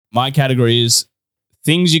My category is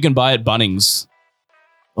things you can buy at Bunnings.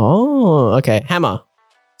 Oh, okay. Hammer.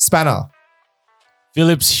 Spanner.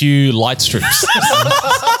 Philips Hue light strips.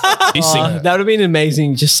 That would have been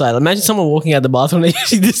amazing. Just like, imagine someone walking out the bathroom and you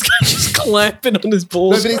see this guy just clamping on his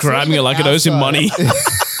balls. but it's Grabbing not it like it owes him outside. money.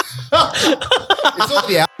 It's not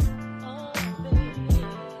the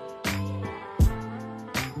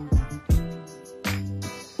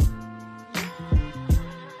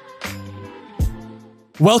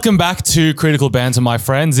Welcome back to Critical Banter, my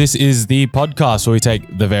friends. This is the podcast where we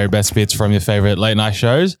take the very best bits from your favorite late night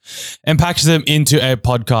shows and package them into a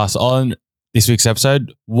podcast. On this week's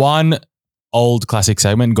episode, one old classic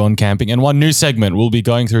segment, Gone Camping, and one new segment. We'll be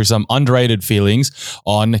going through some underrated feelings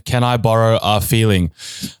on Can I Borrow a Feeling?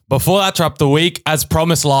 Before that, to wrap the week, as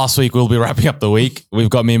promised last week, we'll be wrapping up the week. We've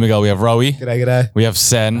got me, Miguel, we have Rowie, G'day. we have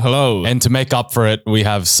Sen. Hello. And to make up for it, we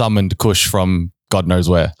have summoned Kush from God knows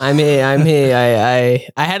where. I'm here.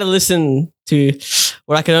 I had to listen to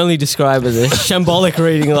what I can only describe as a shambolic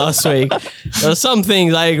reading last week. There were some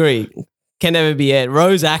things I agree can never be it.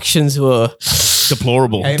 Ro's actions were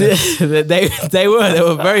Deplorable. they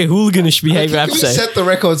were very hooliganish behavior. I have Can to we say. set the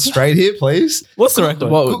record straight here, please? What's the record?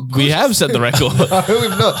 Well, we have set the record. No, we've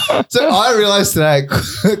not. So I realized today,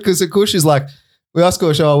 because Kush is like, we asked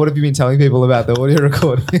Kush, what have you been telling people about the audio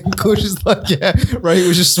recording? And Kush is like, Ray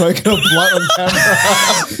was just smoking a blunt on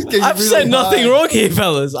camera. I've said nothing wrong here,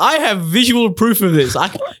 fellas. I have visual proof of this.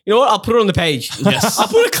 You know what? I'll put it on the page. Yes. I'll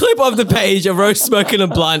put a clip of the page of Rose smoking a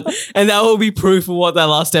blunt, and that will be proof of what that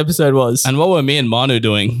last episode was. And what were me and Manu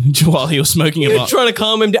doing while he was smoking a You're blunt? trying to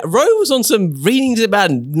calm him down. Ro was on some readings about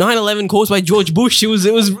 9/11 caused by George Bush. It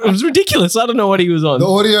was ridiculous. I don't know what he was on. The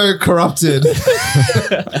audio corrupted.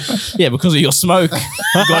 Yeah, because of your smoke. You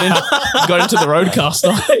got into the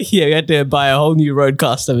roadcaster. Yeah, we had to buy a whole new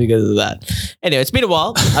roadcaster because of that. Anyway, it's been a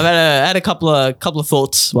while. I've had a couple of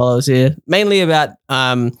thoughts while I was here, mainly about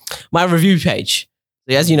my review page.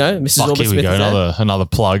 So as you know, Mrs. Fuck, Orbit here we Smith go. is there. Another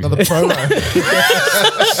plug. Another promo.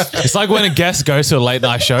 It's like when a guest goes to a late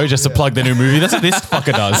night show just to plug their new movie. That's what this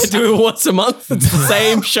fucker I does. do it once a month. It's the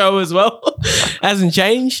same show as well. Hasn't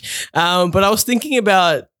changed. But I was thinking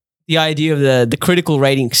about the idea of the critical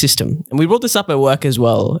rating system. And we brought this up at work as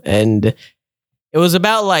well. And it was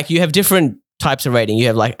about like you have different types of rating. You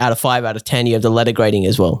have like out of 5, out of 10. You have the letter grading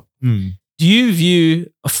as well. Do you view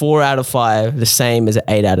a 4 out of 5 the same as an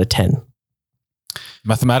 8 out of 10?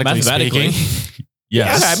 Mathematically speaking,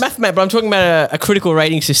 yes. Okay, mathematics, but I'm talking about a critical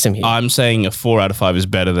rating system here. I'm saying a 4 out of 5 is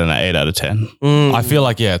better than an 8 out of 10. I feel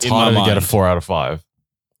like, it's In harder my to get a mind. 4 out of 5.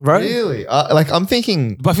 Right? Really? I'm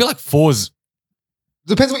thinking, But I feel like 4's,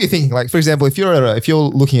 depends what you're thinking. Like, for example, if you're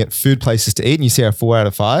looking at food places to eat and you see a 4 out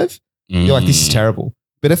of 5, you're like, this is terrible.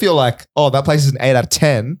 But if you're like, oh, that place is an 8 out of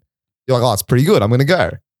 10, you're like, oh, it's pretty good. I'm going to go.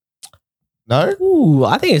 No? Ooh,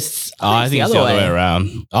 I think it's the other way around.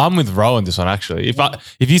 I'm with Ro on this one, actually.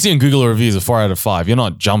 If you see in Google reviews a 4 out of 5, you're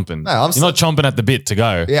not jumping. No, I'm you're not chomping at the bit to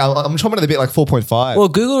go. Yeah, I'm chomping at the bit like 4.5. Well,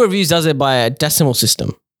 Google Reviews does it by a decimal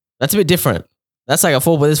system. That's a bit different. That's like a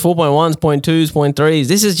 4, but there's 4.1s, 0.2s, 0.3s.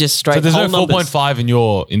 This is just straight So there's whole no numbers.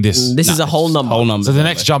 4.5 in this. This is a whole number. Whole number. So the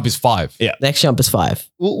next jump is 5. Yeah. Next jump is 5.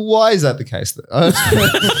 Well, why is that the case?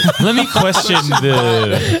 Let me question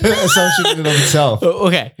the... assumption in and of itself.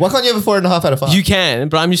 Okay. Why can't you have a 4.5 out of 5? You can,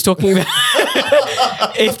 but I'm just talking about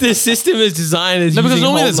if the system is designed as No, because using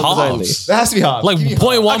normally whole there's numbers only. halves. That has to be hard. Like Give me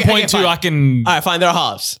 0.1, Okay, 0.2, fine. I can... All right, fine. There are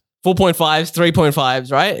halves. 4.5s,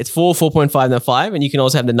 3.5s, right? It's 4, 4.5, then 5. And you can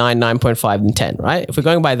also have the 9, 9.5, and 10, right? If we're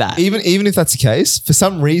going by that. Even if that's the case, for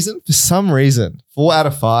some reason, 4 out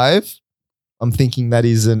of 5, I'm thinking that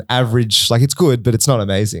is an average. Like, it's good, but it's not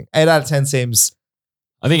amazing. 8 out of 10 seems.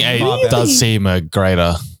 I think 8 Really? does seem a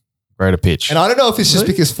greater pitch. And I don't know if it's just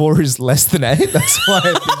because 4 is less than 8. That's why I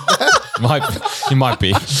think that. It might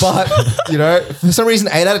be. But, for some reason,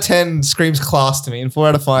 8 out of 10 screams class to me, and 4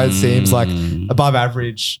 out of 5 seems like above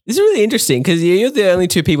average. This is really interesting because you're the only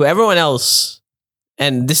two people. Everyone else,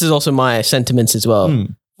 and this is also my sentiments as well.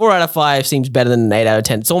 4 out of 5 seems better than an 8 out of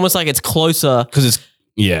 10. It's almost like it's closer. Because it's,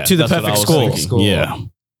 To the that's what perfect I was score. thinking. Yeah.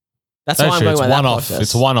 That's That's why I'm true. going It's by one that off. process.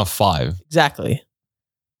 It's 1 off 5. Exactly.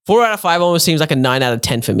 4 out of 5 almost seems like a 9 out of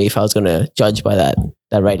 10 for me if I was going to judge by that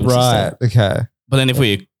rating Right. system. Okay. But then if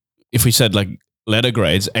we said like letter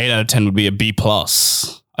grades, 8 out of 10 would be a B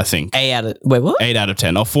plus, I think. Wait, what? 8 out of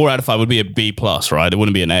 10. Or 4 out of 5 would be a B plus, right? It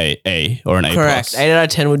wouldn't be an A or an A Correct. plus. 8 out of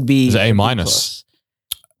 10 would be Is it A B minus? plus.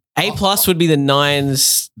 A plus would be the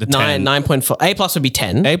 9s. The 9, 10. 9.4. A plus would be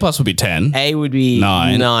 10. A plus would be 10. A would be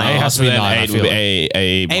 9. A has to be 9, I 8 would feel be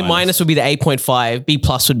like. A minus would be the 8.5. B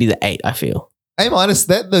plus would be the 8, I feel. A minus.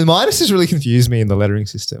 The minus has really confused me in the lettering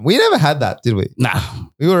system. We never had that, did we? Nah.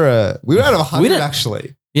 We were out of 100 didn't-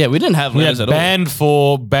 actually. Yeah, we didn't have We letters had at all. band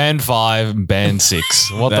 4, band 5, band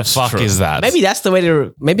 6. What the That's fuck true. is that? Maybe that's the way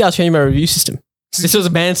to. Maybe I'll change my review system. This was a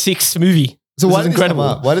band 6 movie. So This why is did this come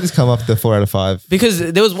up? Why did this come up? The 4 out of 5. Because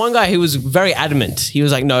there was one guy who was very adamant. He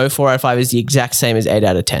was like, "No, 4 out of 5 is the exact same as 8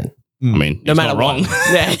 out of 10." I mean, No he's matter not wrong.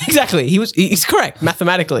 what. Yeah, exactly. He's correct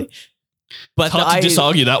mathematically. But It's hard to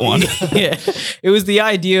disargue that one. Yeah, it was the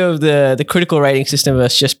idea of the critical rating system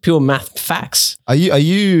versus just pure math facts. Are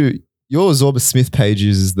you your Zorba Smith page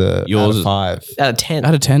uses the Yours out is- of 5? Out of 10.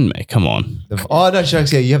 Out of 10, mate. Come on. Oh no,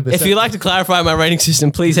 jokes. Yeah, you have the. If you'd like to clarify my rating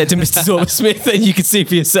system, please head to Mr. Zorba Smith and you can see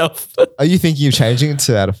for yourself. Are you thinking of changing it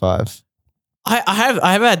to out of 5? I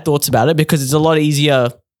have had thoughts about it because it's a lot easier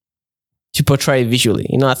to portray visually.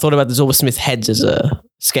 You know, I thought about the Zorba Smith heads as a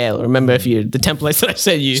scale. Remember the templates that I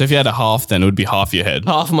sent you? So if you had a half, then it would be half your head.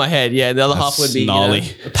 Half of my head, yeah. The other half That's would be gnarly.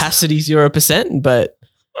 opacity 0%, but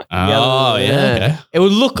Oh, yeah. Okay. it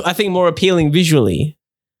would look, I think, more appealing visually.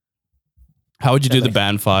 How would you do the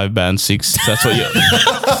band 5, band 6? That's what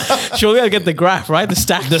you. Surely I'll get the graph, right? The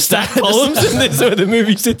stack columns, and this is where the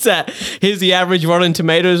movie sits at. Here's the average Rotten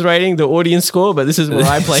Tomatoes rating, the audience score, but this is where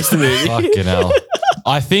I place the movie. Fucking hell.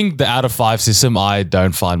 I think the out of 5 system, I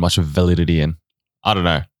don't find much of validity in. I don't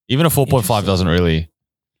know. Even a 4.5 doesn't really.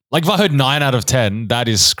 Like if I heard 9 out of 10, that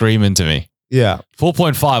is screaming to me. Yeah.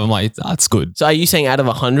 4.5, I'm like, that's good. So are you saying out of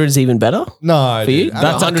 100 is even better? No, For you? dude. That's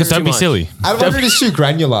Out of 100 Don't be much. silly. 100 is too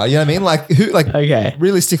granular. You know what I mean? Like Okay.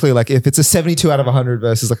 realistically, like if it's a 72 out of 100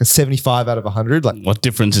 versus like a 75 out of 100, like What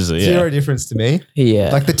difference is it? Yeah. zero difference to me.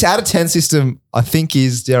 Yeah. Like the out of 10 system, I think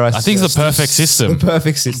is I think it's the perfect system. The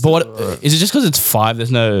perfect system. But what is it just because it's 5?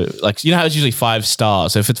 There's no, like, you know how it's usually 5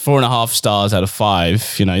 stars. So if it's 4.5 stars out of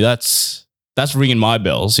 5, you know, that's ringing my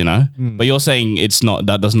bells, you know? But you're saying it's not,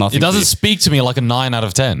 that does nothing. It doesn't speak to me like a 9 out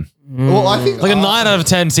of 10. Well, I think Like a 9 out of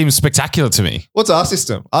 10 seems spectacular to me. What's our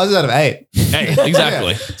system? Ours is out of 8. Hey,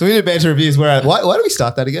 exactly. Yeah. So we did banter reviews. Why do we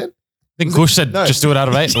start that again? I think Kush said No. just do it out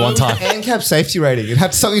of 8 one time. ANCAP safety rating. It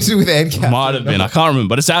had something to do with ANCAP. Might have been. I can't remember,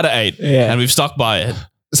 but it's out of 8. Yeah. And we've stuck by it.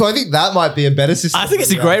 So I think that might be a better system. I think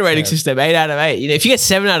it's a great rating system, 8 out of 8. You know, if you get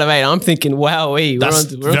 7 out of 8, I'm thinking, wow, That's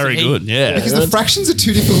very good. Yeah. Because the fractions are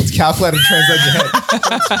too difficult to calculate and translate in your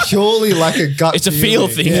head. It's purely like a gut. It's a feel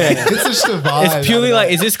feeling. thing. Yeah. It's just a vibe. It's purely like,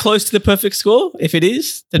 is this close to the perfect score? If it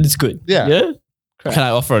is, then it's good. Yeah. Yeah? Can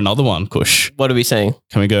I offer another one, Kush? What are we saying?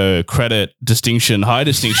 Can we go credit, distinction, high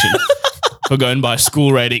distinction? for going by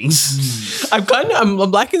school ratings. I'm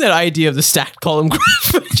liking that idea of the stacked column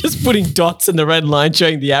graph, just putting dots in the red line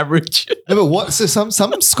showing the average. No, but what? So some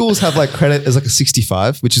schools have like credit as like a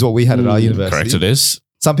 65, which is what we had at our university. Correct, it is.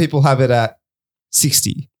 Some people have it at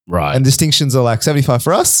 60, Right. and distinctions are like 75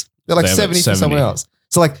 for us. They're like They have it 70 for 70. someone else.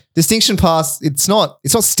 So like distinction pass, it's not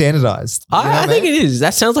standardized. You know what I think mean? it is.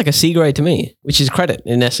 That sounds like a C grade to me, which is credit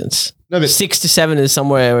in essence. No, but 6 to 7 is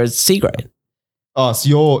somewhere where it's C grade. oh,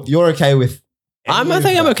 so you're okay with? I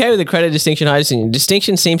think I'm okay with the credit, distinction, high distinction.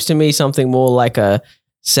 Distinction seems to me something more like a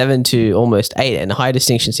 7 to almost 8, and high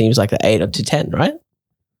distinction seems like the 8 up to 10, right?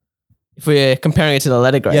 If we're comparing it to the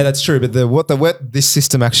letter grade. Yeah, that's true. But what this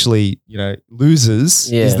system actually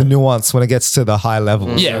loses Yeah. is the nuance when it gets to the high level.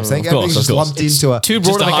 Yeah, You know what I'm saying? of course, Everything's of just course. lumped into a. too Just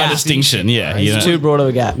broad a of a high gap. distinction, yeah. You It's know. too broad of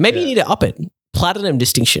a gap. Maybe you need to up it. Platinum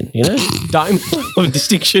distinction, diamond of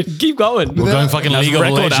distinction. Keep going. We're going fucking That's League of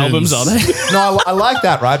record Legends. albums, are they? No, I like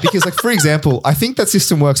that, right? Because like for example, I think that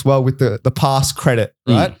system works well with the pass credit,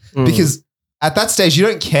 right? Because at that stage, you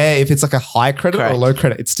don't care if it's like a high credit or a Correct. low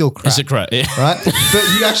credit. It's still crap, It's a correct. Yeah. right? But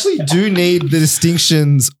you actually do need the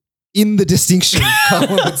distinctions in the distinction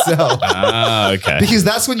column itself. Ah, okay. Because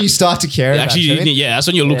that's when you start to care about Actually, it. yeah, that's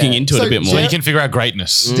when you're looking Yeah. into it So a bit So more. you can figure out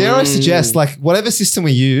greatness. Dare I suggest, like, whatever system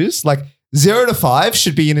we use, like 0 to 5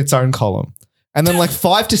 should be in its own column. And then like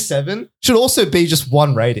 5 to 7 should also be just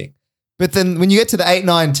one rating. But then when you get to the 8,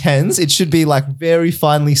 9, 10s, it should be like very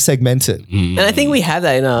finely segmented. Mm. And I think we have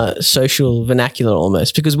that in our social vernacular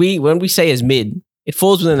almost, because when we say as mid, it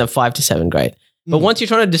falls within the 5 to 7 grade. But Mm. once you're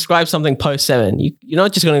trying to describe something post 7, you're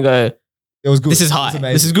not just going to go, It was good. this is It high, was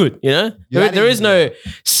amazing. this is good, You're there is adding- no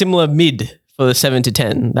similar mid for the 7 to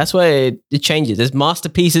 10. That's where it changes. There's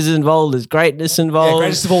masterpieces involved, there's greatness Yeah, involved.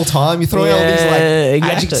 greatest of all time. You're throwing all these Yeah, like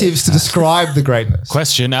exactly. adjectives to describe the greatness.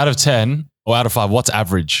 Question, out of 10 or out of 5, what's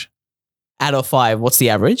average? Out of 5, what's the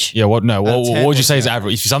average? Yeah, what? No, Out of what 10, would you say what's is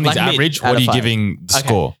average? If something's Like mid, average, out what of are you 5. giving the Okay.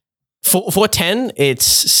 score? For 10, it's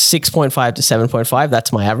 6.5 to 7.5.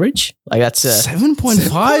 That's my average. Like that's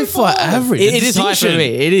 7.5 for average. It is high for Distinction. me.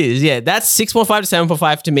 It is, yeah. That's 6.5 to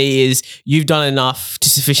 7.5 to me is you've done enough to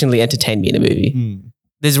sufficiently entertain me in a movie. Hmm.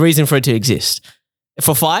 There's a reason for it to exist.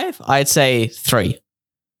 For 5, I'd say 3.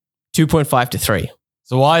 2.5 to 3.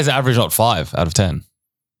 So why is average not 5 out of 10?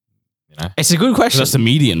 You know, It's a good question. That's the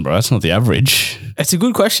median, bro. That's not the average. It's a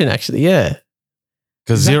good question, actually. Yeah.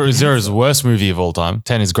 because Zero is the worst movie of all time.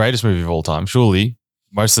 10 is greatest movie of all time. Surely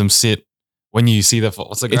most of them sit when you see the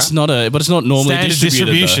what's the graph? It's not normally Standard distributed.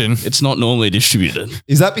 distribution. Though. It's not normally distributed.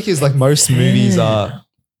 Is that because like most movies are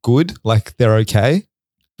good, like they're okay?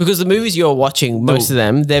 Because the movies you're watching, most of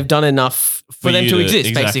them, they've done enough for them you to to- exist,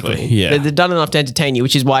 exactly, basically. yeah. They've done enough to entertain you,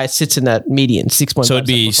 which is why it sits in that median, 6.5. So it'd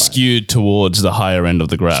be skewed towards the higher end of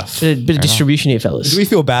the graph. Bit of distribution here, fellas. Do we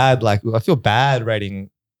feel bad? Like I feel bad rating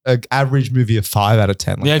an average movie of 5 out of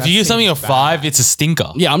 10. Like, Yeah, if that you give something a seems 5, it's a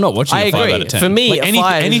stinker. Yeah, I'm not watching I a 5 agree. out of 10. For me, Like a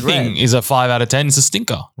 5 anything is a 5 out of 10. It's a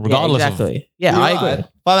stinker, regardless yeah, exactly. of Yeah, You're I right. agree.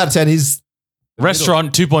 5 out of 10 is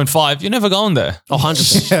restaurant 2.5. You're never going there.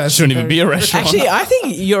 100%. Yeah, Shouldn't even be a restaurant. Actually, I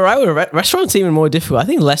think you're right with restaurants even more difficult. I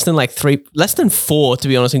think less than 4, to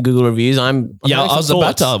be honest, in Google reviews. I'm yeah, having I was some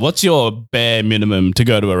about to thoughts. ask, what's your bare minimum to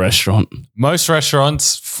go to a restaurant? Most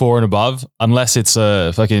restaurants 4 and above, unless it's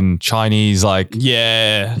a fucking Chinese like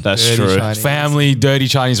Yeah, that's Dirty true. Chinese. family dirty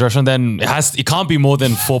Chinese restaurant, then it can't be more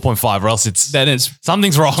than 4.5 or else Then it's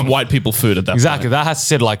something's wrong. white people food at that Exactly. point. That has to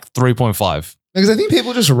sit like 3.5. because I think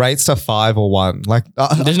people just rate stuff 5 or 1. Like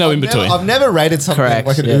There's no I've in between. I've never rated something Correct,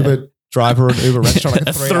 like an yeah. Uber driver or an Uber restaurant like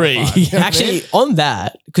a 3. Three. out of 5. You know what I mean? Actually, on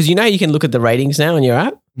that, because you know you can look at the ratings now on your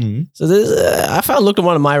app. Mhm. So there's, I looked at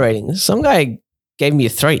one of my ratings. Some guy gave me a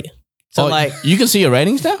 3. So Oh, like, you can see your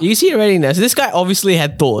ratings now? you see a rating now. So this guy obviously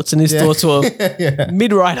had thoughts, and his Yeah. thoughts were yeah.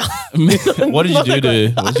 mid-writer. What did you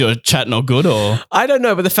do was your chat not good or? I don't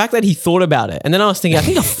know, but the fact that he thought about it, and then I was thinking, I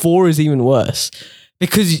think a 4 is even worse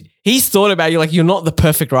because he's thought about it. You're not the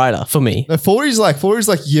perfect writer for me. No, 4 is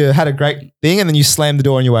like you had a great thing and then you slammed the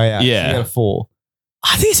door on your way out. Yeah. So you got a 4.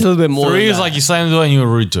 I think it's a little bit more. 3 than is that. like you slammed the door and you were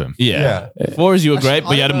rude to him. Yeah. 4 is you were great,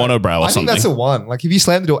 but you had a monobrow or I think something. that's a 1. Like if you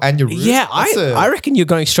slam the door and you're rude. Yeah, that's I reckon you're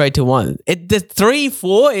going straight to 1. The 3,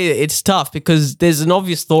 4, it's tough because there's an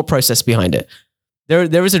obvious thought process behind it.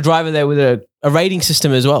 There is a driver there with a rating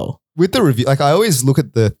system as well. with the review, like I always look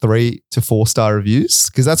at the 3 to 4 star reviews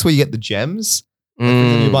because that's where you get the gems. Like,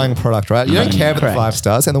 when you're buying a product, right? You don't care about Correct. the 5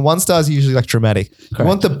 stars, and the 1 stars are usually like dramatic. You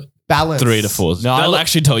want the balance. 3 to 4. No, I They'll look-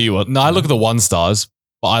 actually tell you what. No, I look at the 1 stars,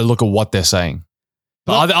 but I look at what they're saying.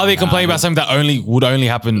 Are they complaining about something that would only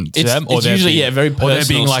happen to It's- them? Or it's they're usually, being, yeah, very or they're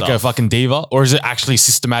being personal like a stuff. fucking diva? Or is it actually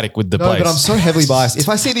systematic with the No, place? but I'm so heavily biased. If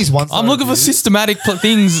I see these 1 star I'm looking for reviews- systematic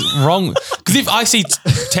things wrong. Because if I see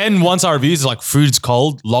 10 1-star reviews like food's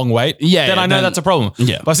cold, long wait, Yeah, then yeah, I know then- that's a problem.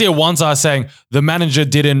 Yeah. But I see a 1-star saying the manager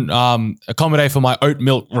didn't accommodate for my oat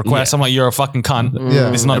milk request. Yeah. I'm like, you're a fucking cunt. Yeah.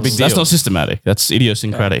 This is not a big deal. That's not systematic. That's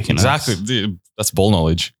idiosyncratic. You know? exactly. Dude, that's ball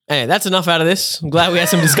knowledge. Hey, that's enough out of this. I'm glad we had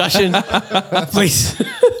some discussion. Please.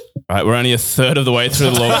 All right, we're only a third of the way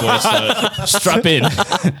through the long voice, so strap in.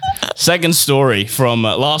 Second story from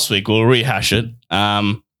last week. We'll rehash it.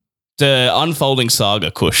 The unfolding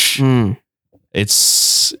saga, Kush.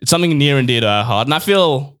 It's something near and dear to our heart, and I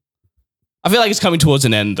feel like it's coming towards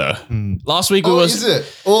an end though. Last week we Or is it?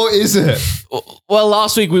 Or is it? well,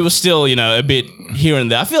 last week we were still, a bit here and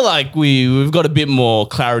there. I feel like we've got a bit more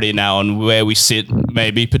clarity now on where we sit,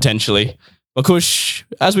 maybe potentially. But Kush,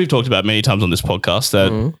 as we've talked about many times on this podcast,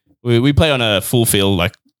 that we play on a full field,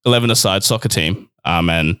 like 11-a-side soccer team,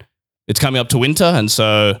 and it's coming up to winter, and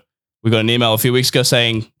so we got an email a few weeks ago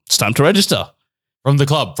saying it's time to register. From the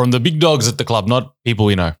club, from the big dogs at the club, not people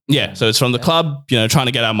we know. Yeah, so it's from the club, trying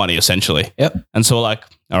to get our money essentially. Yep. And so we're like,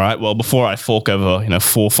 all right, well, before I fork over,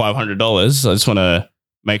 $400-500, I just want to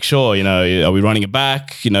make sure, are we running it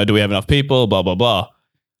back? Do we have enough people? Blah, blah, blah.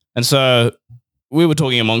 And so we were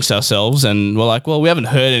talking amongst ourselves and we're like, well, we haven't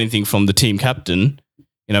heard anything from the team captain.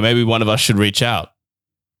 Maybe one of us should reach out.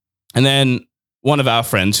 And then one of our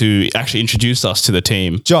friends who actually introduced us to the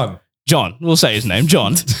team, John, we'll say his name,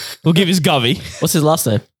 John. We'll give his govy. What's his last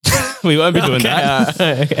name? We won't be doing that.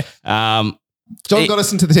 Okay. John got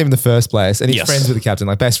us into the team in the first place, and he's Yes. friends with the captain,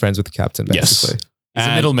 like best friends with the captain, Yes. basically. He's a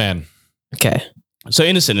And- middleman. Okay. So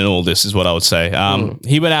innocent in all this is what I would say.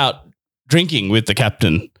 He went out drinking with the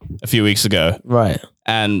captain a few weeks ago, Right.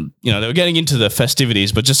 and they were getting into the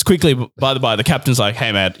festivities. But just quickly, by the captain's like,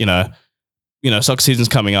 "Hey, Matt, soccer season's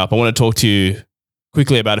coming up. I want to talk to you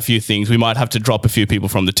quickly about a few things. We might have to drop a few people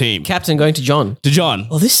from the team." Captain going to John. To John,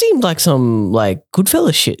 Well, this seemed like some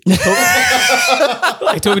Goodfellas shit.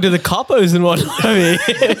 Like talking to the coppos and whatnot.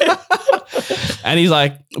 and he's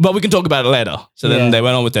like, "But we can talk about it later." So then Yeah. they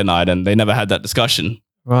went on with their night, and they never had that discussion.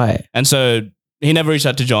 Right. And so he never reached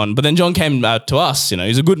out to John. But then John came out to us.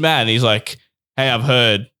 He's a good man. He's like, "Hey, I've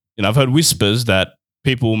heard whispers that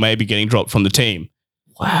people may be getting dropped from the team."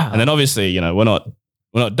 Wow. And then obviously, we're not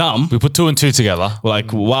we're not dumb. We put 2 and 2 together. We're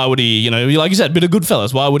like, why would he, like you said, bit of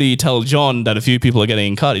Goodfellas. Why would he tell John that a few people are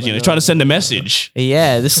getting cut? He's, trying to send a message.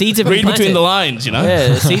 Yeah, the seeds have been Read planted. between the lines, Yeah,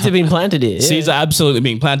 the seeds have been planted here. Yeah. Seeds are absolutely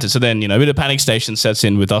being planted. So then, a bit of panic station sets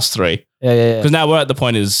in with us three. Yeah. Because now we're at the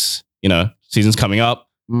point is, season's coming up.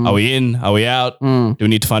 Are we in? Are we out? Do we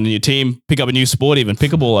need to find a new team? Pick up a new sport even.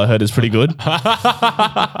 Pickleball, I heard, is pretty good.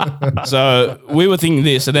 So we were thinking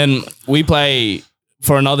this, and then we play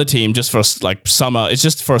for another team just for like summer. It's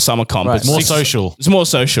just for a summer comp. Right. It's More social. It's more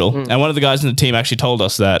social. And one of the guys in the team actually told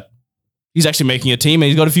us that he's actually making a team and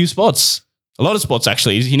he's got a few spots. A lot of spots,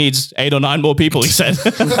 actually. He needs 8 or 9 more people, he said.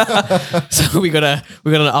 So we got an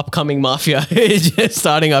upcoming mafia just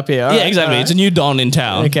starting up here. All Yeah, right, exactly. all right. It's a new Don in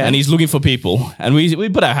town, Okay. and he's looking for people. And we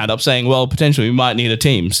put our hand up saying, well, potentially we might need a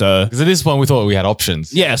team. So, Because at this point, we thought we had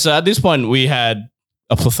options. yeah, so at this point, we had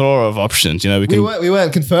a plethora of options. We We can.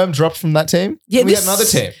 weren't confirmed dropped from that team. Yeah, we this- had another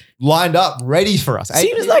team lined up, ready for us. 8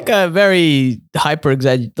 Seems people. like a very hyper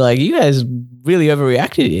exaggerated. Like you guys really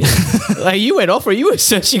overreacted here. Like you went off, or you were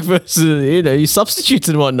searching for your substitutes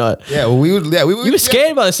and whatnot. Yeah, well, we were. You were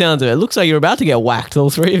scared by the sounds of it. It looks like you're about to get whacked,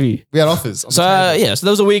 all three of you. We had offers. on the So, table. so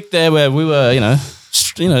there was a week there where we were,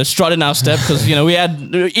 strutting our step because, we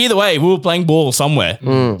had, either way, we were playing ball somewhere.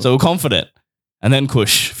 So we're confident. And then,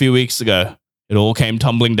 Kush, a few weeks ago, it all came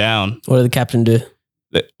tumbling down. What did the captain do?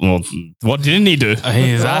 Well, what didn't he do?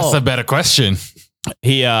 That's a better question.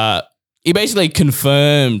 He basically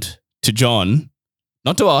confirmed to John,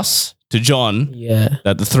 not to us, to John, Yeah.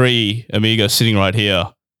 that the 3 amigos sitting right here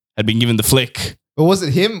had been given the flick. But was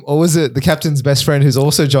it him or was it the captain's best friend who's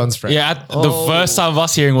also John's friend? Yeah, the first time of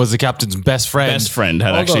us hearing was the captain's best friend. Best friend had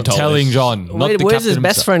Hold actually on. told telling us. John. Not Where the does captain his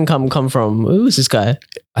best himself. friend come from? Who is this guy?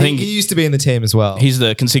 I think he used to be in the team as well. he's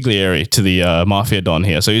the consigliere to the Mafia Don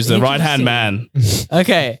here. So he's the right-hand man.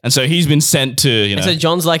 Okay. And so he's been sent to, And so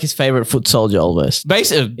John's like his favorite foot soldier almost.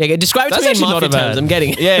 basically. Yeah, describe it to That's me in actually not mafia a bad- terms. I'm getting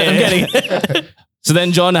it. Yeah, I'm yeah, getting it. So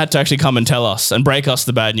then John had to actually come and tell us and break us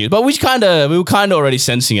the bad news. But we were kind of already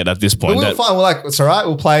sensing it at this but point. we were that- fine. We're like, it's all right.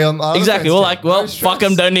 We'll play on. our other exactly. friend's We're team. like, well, No fuck stress.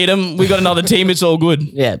 them, don't need them. We got another team. It's all good.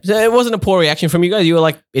 Yeah. So it wasn't a poor reaction from you guys. You were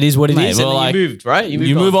like, it is what it Mate, is. we're And then like- you moved, right?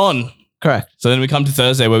 You move on. Correct. So then we come to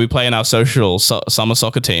Thursday where we play in our social summer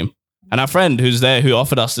soccer team. And our friend who's there, who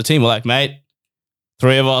offered us the team, we're like, mate,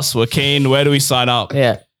 3 of us, we're keen. Where do we sign up?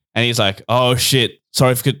 Yeah. And he's like, oh shit,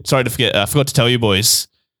 sorry to forget. I forgot to tell you boys.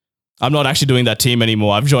 I'm not actually doing that team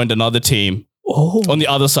anymore. I've joined another team Oh. on the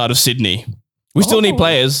other side of Sydney. We still need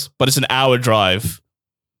players, but it's an hour drive.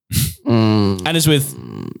 Mm. And it's with,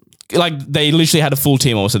 like, they literally had a full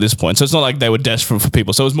team almost at this point. So it's not like they were desperate for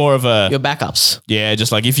people. So it was more of a, Your backups. yeah,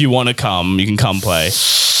 just like if you want to come, you can come play.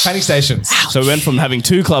 Panic stations. So we went from having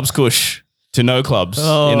 2 clubs, Kush, to no clubs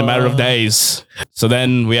in a matter of days. So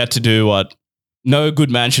then we had to do what no good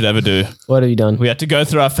man should ever do. What have you done? We had to go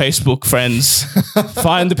through our Facebook friends,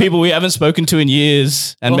 find the people we haven't spoken to in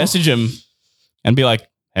years and message them and be like,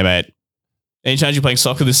 hey, mate, any chance you're playing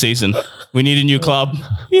soccer this season? We need a new club.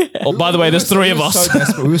 Yeah. Oh, by the way, there's 3 of us. So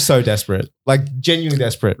desperate. We were so desperate. Like, genuinely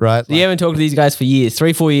desperate, right? So you haven't talked to these guys for years.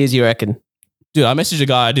 3-4 years, you reckon? Dude, I messaged a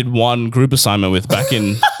guy I did one group assignment with back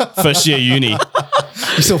in first year uni.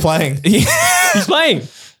 You're still playing. He's playing.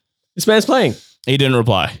 This man's playing. He didn't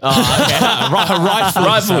reply. Oh, okay.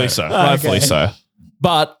 Rightfully so. Rightfully so.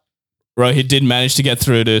 But Rohit did manage to get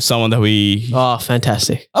through to someone that we Oh,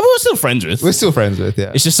 fantastic. we're still friends with. We're still friends with,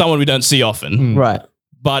 yeah. It's just someone we don't see often. Right.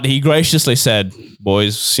 But he graciously said,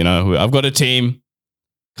 boys, I've got a team.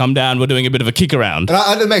 Come down. We're doing a bit of a kick around. And I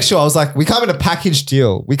had to make sure. I was like, we come in a package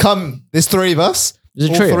deal. There's 3 of us. There's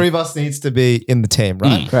a All trio. 3 of us needs to be in the team,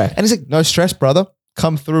 right? Correct. And he's like, no stress, brother.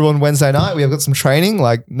 Come through on Wednesday night. We have got some training,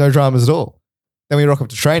 like no dramas at all. Then we rock up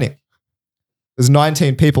to training. There's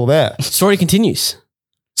 19 people there. Story continues.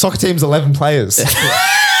 Soccer team's 11 players.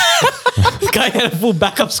 This guy had a full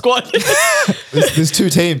backup squad. There's 2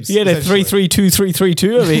 teams. He had a essentially.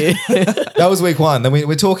 3-3-2-3-3-2 over here. That was week 1. Then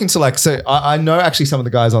we're talking to I know actually some of the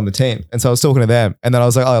guys on the team. And so I was talking to them. And then I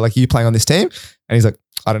was like, oh, like, you playing on this team? And he's like,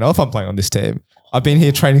 I don't know if I'm playing on this team. I've been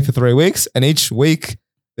here training for 3 weeks. And each week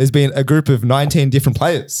there's been a group of 19 different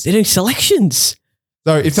players. They're doing selections.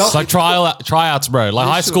 So it felt It's like tryouts, bro. Like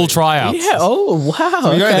high school tryouts. Yeah. Oh, wow.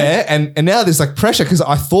 So we go Okay. there, and now there's like pressure because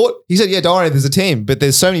I thought he said, "Yeah, don't worry, there's a team," but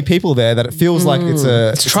there's so many people there that it feels like it's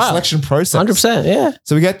a trial. selection process. 100%. Yeah.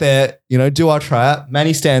 So we get there, do our tryout.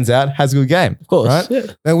 Manny stands out, has a good game, Of course. right?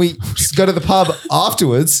 Yeah. Then we go to the pub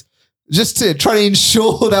afterwards just to try to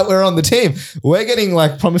ensure that we're on the team. We're getting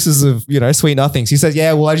like promises of sweet nothings. He said,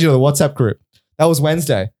 "Yeah, we'll add you to the WhatsApp group." That was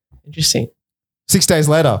Wednesday. Interesting. 6 days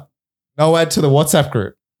later, no add to the WhatsApp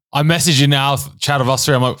group. I messaged in our chat of us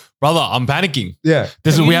three. I'm like, brother, I'm panicking. Yeah.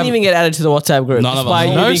 This You we didn't have even get added to the WhatsApp group. None of despite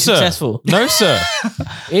us. you no being sir, successful. no sir.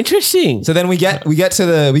 Interesting. So then we get to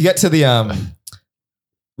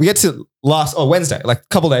Wednesday, like a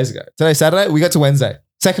couple days ago. Today, Saturday, we get to Wednesday,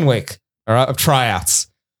 second week, all right, of tryouts.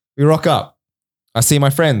 We rock up. I see my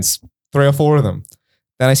friends, 3 or 4 of them.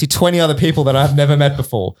 Then I see 20 other people that I've never met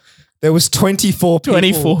before. There was 24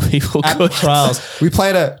 people at the trials. We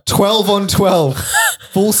played a 12-on-12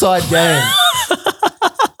 full-side game.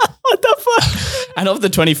 What the fuck? And of the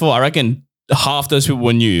 24, I reckon half those people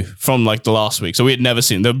were new from like the last week. So we had never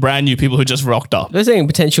seen. They're brand new people who just rocked up. They're saying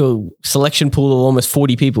potential selection pool of almost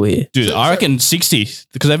 40 people here. Dude, I reckon 60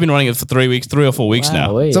 because they've been running it for 3 or 4 weeks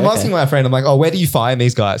now. Wait, So I'm okay. asking my friend, I'm like, oh, where do you find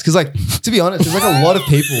these guys? Because like, to be honest, there's like a lot of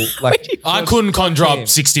people. Like, I couldn't conjure up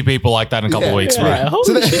 60 people like that in a couple of weeks, bro. Yeah, holy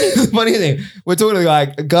so the, shit. the funny thing, we're talking to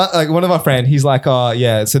a guy, like one of our friends. He's like, oh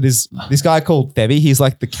yeah. So this guy called Thebby, he's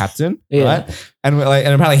like the captain, Yeah. right? And we're like,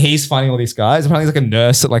 and apparently he's finding all these guys. Apparently he's like a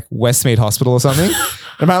nurse at like Westmead Hospital or something. And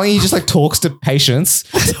apparently he just like talks to patients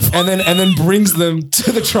and then brings them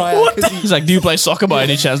to the tryout. He's like, do you play soccer by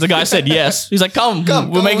any chance? The guy said yes. He's like, come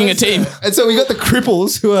we're making a team. And so we got the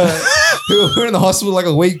cripples who were in the hospital like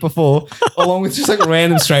a week before, along with just like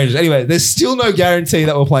random strangers. Anyway, there's still no guarantee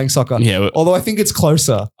that we're playing soccer. Yeah, although I think it's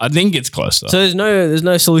closer. I think it's closer. So there's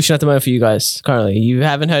no solution at the moment for you guys currently. You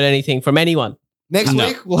haven't heard anything from anyone. Next No.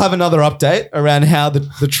 week we'll have another update around how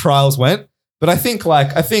the trials went. But I think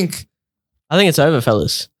it's over,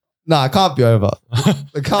 fellas. no, it can't be over.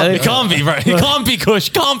 It can't. It can't be, bro. It can't be, Kush.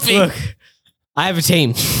 Can't be. Look, I have a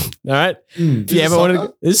team. All right. Is Yeah, it but one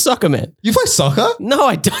soccer? this is soccer, man. You play soccer? No,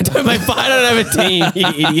 I don't. I don't have a team.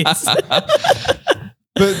 You idiots.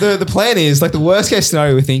 But the plan is like the worst case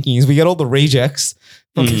scenario we're thinking is we get all the rejects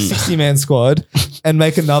from the 60-man squad and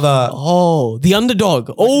make another. Oh, the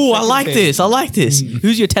underdog. Oh, I second like team. this. I like this.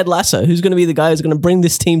 Who's your Ted Lasso? Who's going to be the guy who's going to bring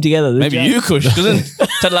this team together? Maybe you, Kush, because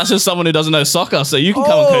Ted Lasso's someone who doesn't know soccer, so you can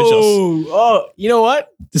come and coach us. Oh, you know what?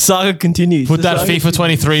 The saga continues. Put The that saga FIFA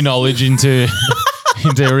 23 knowledge into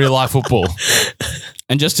real life football.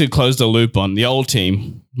 And just to close the loop on the old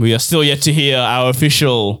team, we are still yet to hear our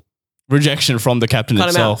official rejection from the captain Cut him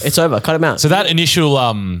itself. out. It's over. Cut him out. So that initial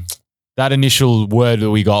word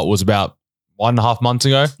that we got was about 1.5 months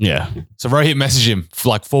ago. Yeah. So Rohit messaged him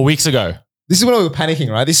like 4 weeks ago. This is when we were panicking,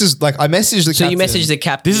 right? This is like I messaged the So captain. you messaged the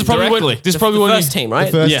captain. This is probably Directly. when, this is the probably when first team, right?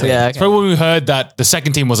 the first Yeah. team. Yeah. It's probably when we heard that the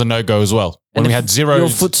second team was a no-go as well. When And we had zero. Your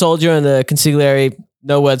foot soldier and the consigliere,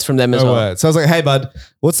 no words from them as No well. word. So I was like, hey, bud,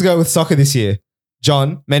 what's the go with soccer this year?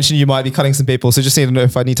 John mentioned you might be cutting some people, so just need to know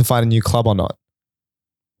if I need to find a new club or not.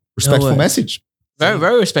 Respectful word. message. Very,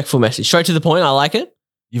 very respectful message. Straight to the point. I like it.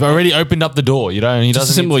 You've already opened up the door. You don't. He Just a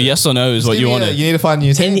doesn't. simple need to- yes or no is what you wanted. You need to find a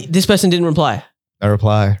new team. And this person didn't reply. No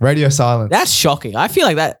reply. Radio silence. That's shocking. I feel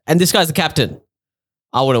like that. And this guy's the captain.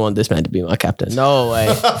 I wouldn't want this man to be my captain. No way.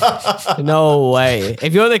 No way.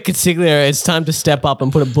 If you're the consigliere, it's time to step up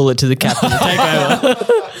and put a bullet to the captain to take over.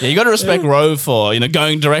 Yeah, you got to respect Rove for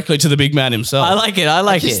going directly to the big man himself. I like it. I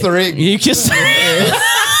like Kiss it. the ring. You just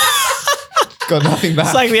Got nothing back.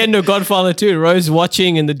 It's like the end of Godfather 2. Rose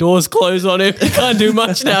watching and the doors close on him. He can't do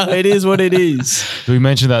much now. It is what it is. Do we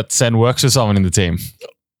mention that Sen works with someone in the team?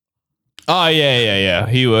 Oh yeah.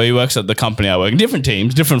 He works at the company I work in. Different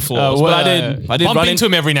teams, different floors. But I did bump run into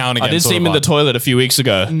him every now and again. I did sort see of him in the vibe. toilet a few weeks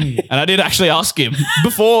ago, and I did actually ask him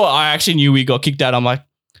before I actually knew we got kicked out. I'm like,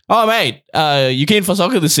 "Oh mate, you keen for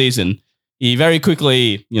soccer this season?" He very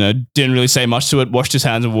quickly, didn't really say much to it. Washed his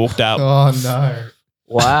hands and walked out. Oh no.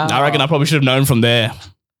 Wow. I reckon I probably should have known from there.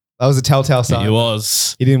 That was a telltale sign. He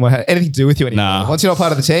was. He didn't want to have anything to do with you anymore. Nah. Once you're not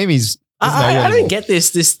part of the team, he's doesn't know you I anymore. don't get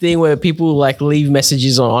this thing where people like leave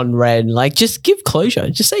messages on red. Like, just give closure.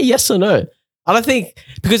 Just say yes or no. I don't think,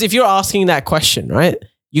 because if you're asking that question, right,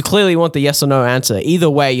 you clearly want the yes or no answer. Either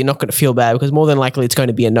way, you're not going to feel bad because more than likely it's going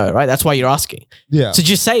to be a no, right? That's why you're asking. Yeah. So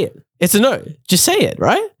just say it. It's a no. Just say it,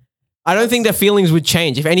 right? I don't think their feelings would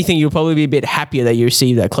change. If anything, you'll probably be a bit happier that you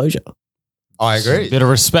received that closure. I agree. Bit of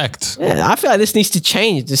respect. Yeah, I feel like this needs to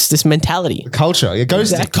change. This mentality. Culture. Yeah, ghosting.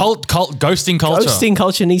 Exactly. Ghosting culture. Ghosting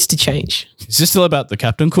culture needs to change. Is this still about the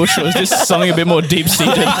captain, Kush, or is this something a bit more deep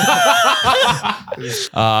seated?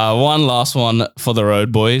 One last one for the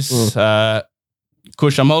road boys.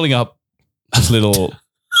 Kush, I'm holding up this little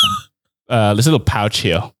pouch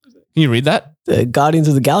here. Can you read that? The Guardians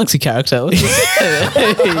of the Galaxy character. What's this?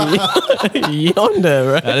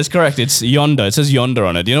 Yonder, right? That is correct. It's Yonder. It says Yonder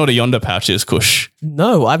on it. Do you know what a Yonder pouch is, Kush?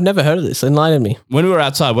 No, I've never heard of this. Enlighten me. When we were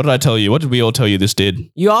outside, what did I tell you? What did we all tell you this did?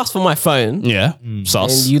 You asked for my phone Yeah. and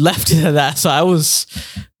Sus. you left it at that, so I was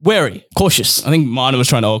wary, cautious. I think mine was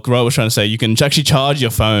trying to, Grow was trying to say you can actually charge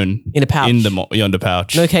your phone In a pouch. in the Yonder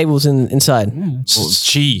pouch. No cables inside.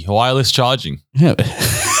 Qi, wireless charging. Yeah.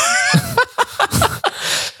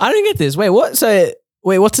 I don't get this. Wait, what? So,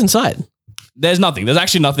 what's inside? There's nothing. There's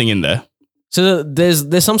actually nothing in there. So there's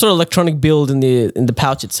some sort of electronic build in the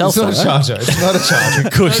pouch itself. It's not a right? charger. It's not a charger.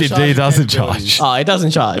 Kush, it doesn't charge. Oh, it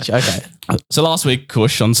doesn't charge. Okay. So last week,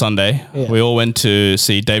 Kush, on Sunday, Yeah. we all went to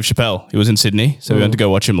see Dave Chappelle. He was in Sydney, so we went to go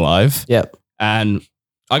watch him live. Yep. And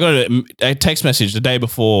I got a text message the day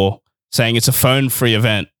before saying it's a phone-free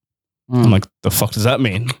event. I'm like, the fuck does that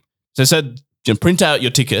mean? So it said, print out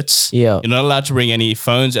your tickets. Yeah. You're not allowed to bring any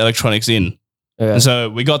phones, electronics in. Okay. And so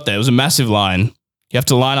we got there. It was a massive line. You have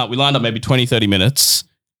to line up. We lined up maybe 20, 30 minutes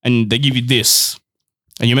and they give you this.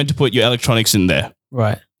 And you're meant to put your electronics in there.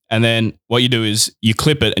 Right. And then what you do is you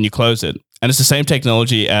clip it and you close it. And it's the same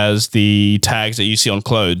technology as the tags that you see on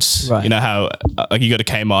clothes. Right. You know how like you go to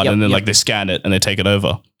Kmart Yep, and then yep. like they scan it and they take it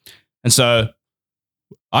over. And so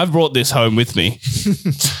I've brought this home with me.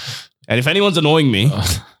 And if anyone's annoying me,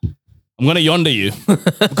 I'm going to Yonder you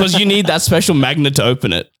because you need that special magnet to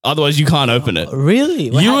open it. Otherwise you can't open it. Really?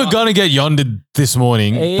 You were going to get yondered this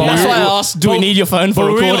morning. Yeah. but That's we- why I asked, do we need your phone for but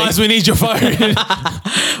we recording? realized we need your phone.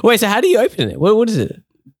 Wait, so how do you open it? What is it?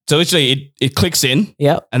 So literally it clicks in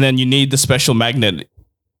Yep. and then you need the special magnet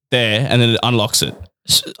there and then it unlocks it.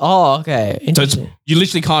 Oh, okay. So it's, Interesting. you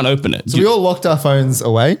literally can't open it. So we all locked our phones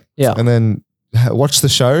away. Yeah. And then watched the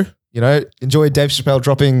show. Enjoyed Dave Chappelle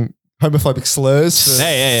dropping homophobic slurs for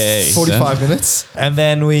Hey. 45 minutes. And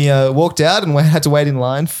then we walked out and we had to wait in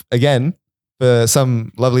line again for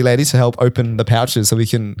some lovely lady to help open the pouches so we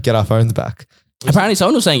can get our phones back. Apparently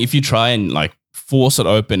someone was saying if you try and like force it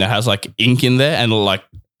open, it has like ink in there and it'll like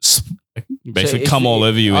basically So if come all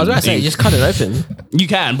over you. I was in about to say, ink. just cut it open. You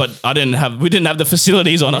can, but we didn't have the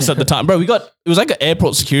facilities on us at the time. Bro, it was like an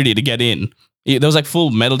airport security to get in. There was like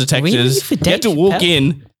full metal detectors. Really? For You had to Dave walk Chappelle?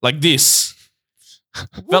 in like this.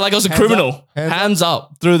 Felt like I was a Hands criminal. up. Hands Hands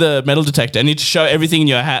up through the metal detector. And you just show everything in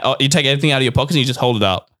your hand. You take everything out of your pockets and you just hold it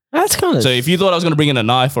up. That's kind of. So if you thought I was going to bring in a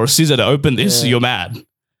knife or a scissor to open this, Yeah. you're mad.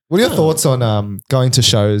 What are your thoughts on going to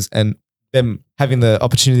shows and them having the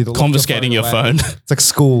opportunity to lock Confiscating your away? phone. It's like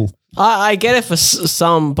school. I get it for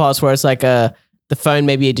some parts where it's like the phone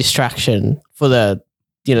may be a distraction for the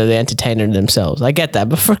entertainer themselves. I get that,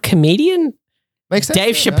 but for a comedian, Makes sense.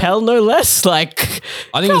 Dave yeah. Chappelle, no less. Like,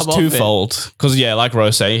 I think it was come off it. twofold. Because, like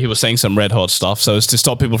Rose saying, he was saying some red hot stuff. So it's to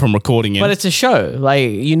stop people from recording it. But it's a show. Like,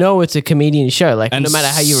 it's a comedian show. Like, no matter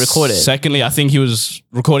how you record it. Secondly, I think he was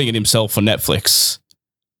recording it himself for Netflix.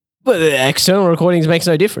 But the external recordings makes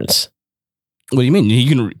no difference. What do you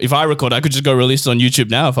mean? If I record, I could just go release it on YouTube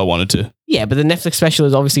now if I wanted to. Yeah, but the Netflix special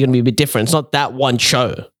is obviously going to be a bit different. It's not that one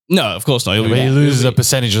show. No, of course not. But he loses a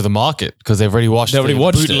percentage of the market because they've already watched the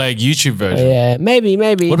bootleg YouTube version. Yeah, maybe.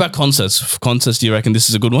 What about concerts? Concerts, do you reckon this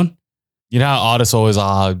is a good one? You know how artists always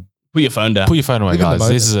are, Put your phone down. put your phone away, Leave it in the guys.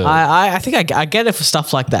 This is a... I think I get it for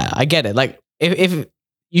stuff like that. I get it. Like, if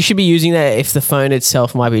you should be using that if the phone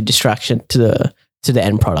itself might be a distraction to the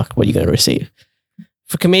end product, what you're going to receive.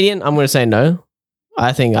 For comedian, I'm going to say no.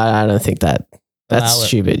 I don't think that's Allow it.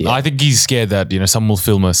 stupid. Yeah. I think he's scared that, someone will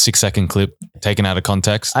film a 6-second clip taken out of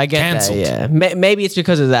context. I get Cancelled. that, yeah. Maybe it's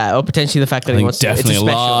because of that, or potentially the fact that I he think wants to. definitely it's a a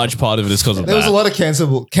special. large part of it is because of There was that. a lot of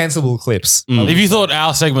cancelable clips. If you thought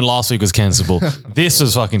our segment last week was cancelable, this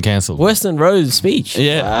was fucking cancelable. Worse than Rose's speech.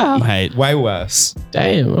 Yeah, Wow. mate. Way worse.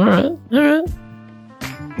 Damn. All right.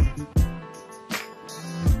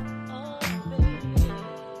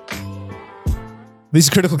 These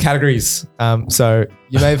are critical categories. So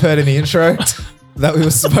you may have heard in the intro that we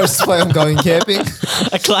were supposed to play on going camping.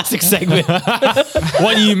 A classic segment.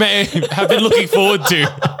 One you may have been looking forward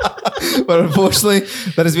to. But unfortunately,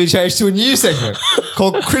 that has been changed to a new segment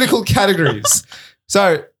called Critical Categories.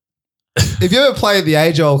 So, if you ever played the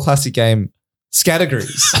age-old classic game,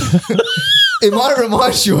 Scattergories, it might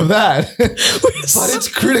remind you of that, but it's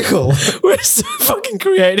critical. We're so fucking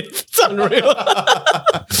creative. It's unreal.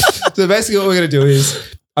 So basically what we're going to do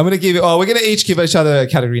is we're going to each give each other a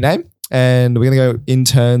category name, and we're going to go in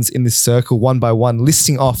turns in this circle one by one,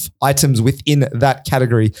 listing off items within that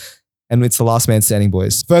category. And it's the last man standing,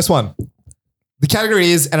 boys. First one. The category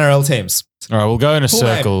is NRL teams. All right, we'll go in a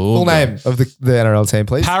circle. Full name of the NRL team,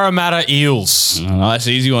 please. Parramatta Eels. Nice,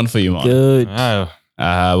 easy one for you, man. Good. Oh,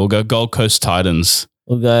 We'll go Gold Coast Titans.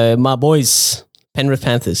 We'll go my boys, Penrith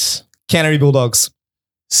Panthers. Canterbury Bulldogs.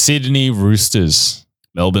 Sydney Roosters.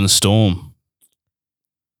 Melbourne Storm.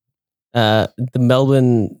 The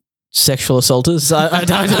Melbourne sexual assaulters. I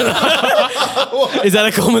don't know. Is that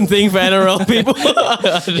a common thing for NRL people?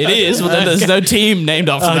 It is, but then there's no team named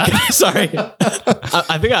after that. Sorry.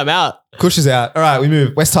 I think I'm out. Kush is out. All right, we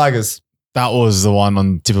move. West Tigers. That was the one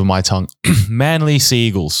on the tip of my tongue. Manly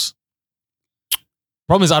Seagulls.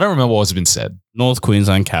 Problem is, I don't remember what's been said. North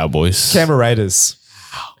Queensland Cowboys. Canberra Raiders.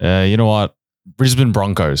 You know what? Brisbane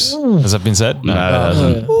Broncos. Has that been said? No, it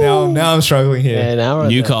hasn't. Now I'm struggling here. Yeah, now we're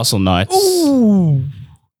Newcastle Knights.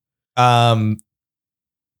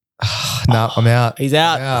 No, I'm out. He's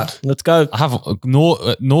out. I'm out. Let's go. I have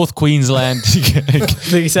North Queensland.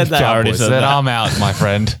 He said that. I already Cowboys. said Then that. I'm out, my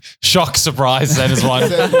friend. Shock, surprise. That is one.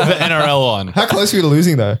 The NRL one. How close are you to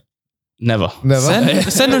losing though? Never. Never.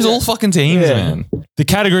 Send all fucking teams, Yeah. man. The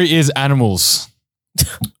category is animals.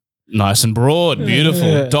 Nice and broad. Beautiful.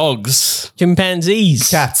 Yeah. Dogs. Chimpanzees.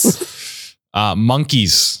 Cats.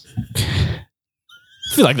 Monkeys.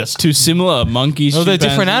 I feel like that's too similar. Monkeys. No, they're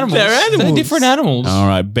different chimpanzees. animals. They're animals. They're different animals. All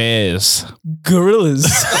right. Bears. Gorillas.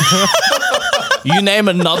 You name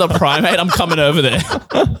another primate, I'm coming over there.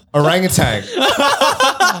 Orangutan.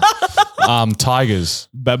 Tigers.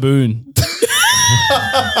 Baboon.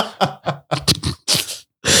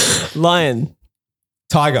 Lion.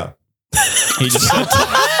 Tiger. He just said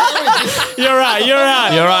You're right. You're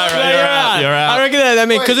out. You're right, right, No, you're out, you're out. I reckon that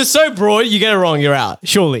means because it's so broad, you get it wrong. You're out.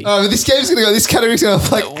 Surely. But this game's gonna go. This category's gonna go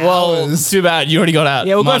like well, hours. too bad. You already got out.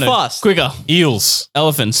 Yeah, we'll go Manu. fast. Quicker. Eels.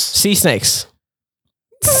 Elephants. Sea snakes.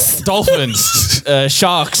 Dolphins.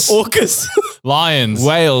 Sharks. Orcas. Lions.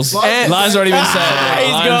 Whales. Lions. Lions already been said.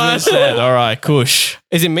 He's Lions gone. been said. All right. Kush.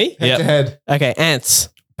 Is it me? Head Yep. to head. Okay. Ants.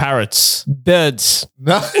 Parrots. Birds.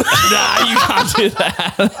 No. Nah, you can't do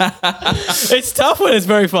that. It's tough when it's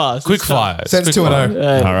very fast. Quick fire. Sends Quick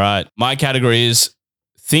 2-0. All right. My category is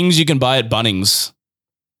things you can buy at Bunnings.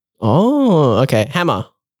 Oh, okay. Hammer.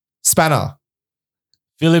 Spanner.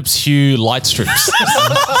 Philips Hue light strips.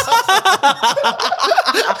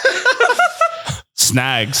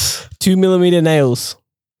 Snags. 2mm nails.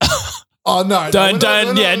 Oh no! Don't, we're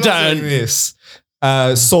not don't. doing this.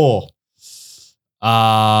 Saw.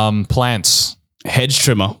 Plants. Hedge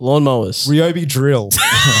trimmer. Lawnmowers. Ryobi drill.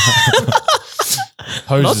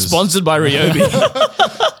 Hoses. Not sponsored by Ryobi.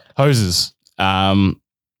 Hoses. Yeah,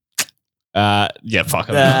 fuck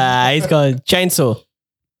it. He's gone. Chainsaw.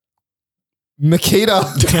 Makita.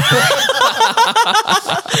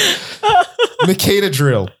 Makita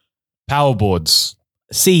drill. Power boards.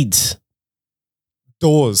 Seeds.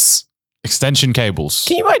 Doors. Extension cables.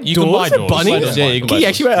 Can you buy You doors can buy at doors. Bunnings? Yeah, you can Can you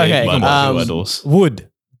actually buy? yeah, Okay. you can buy doors. Wood.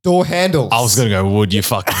 Door handles. I was gonna go wood, you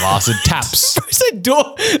fucking bastard. Taps. I said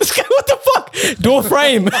door. This guy, what the fuck? Door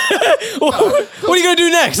frame. What are you gonna do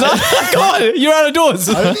next? Come on, you're out of doors.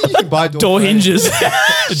 I don't think you can buy Door frames. hinges.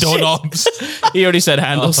 Doorknobs. He already said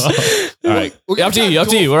handles. All right. We're gonna Up to you. count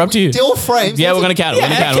Up to you. door- We're up to you. Door frames. Yeah, we're That's gonna count it. We're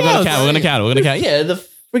gonna Yeah, count it. We're gonna counts. count it. We're gonna count it. We're gonna count it. Yeah, the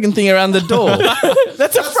freaking thing around the door.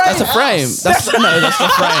 That's a frame. That's a frame. That's the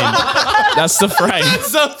frame. That's the frame.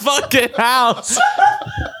 It's a fucking house.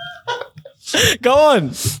 Go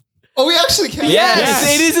on. Oh, we actually can.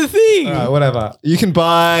 Yes, it is a thing. All right, whatever. You can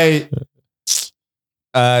buy.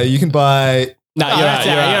 Nah, you're right. that's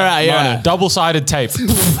You're it. right. You're right. You're right. Double-sided tape.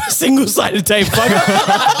 Single-sided tape.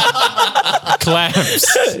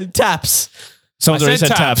 Clamps. Taps. Someone's I already said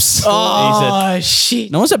said taps. taps. Oh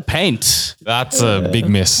shit. No one said paint. That's a big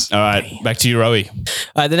miss. All right, back to you, Rowie. All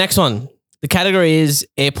right, the next one. The category is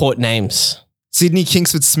airport names. Sydney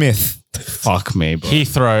Kingsford Smith. Fuck me, bro.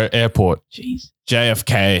 Heathrow Airport. Jeez.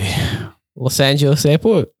 JFK. Los Angeles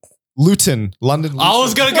Airport. Luton. London. I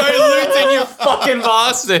was gonna go Luton, you fucking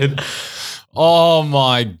bastard. Oh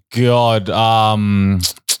my god.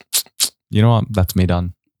 You know what? That's me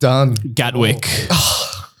done. Done. Gatwick.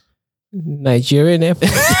 Nigerian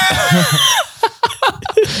Airport.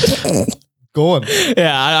 Go on.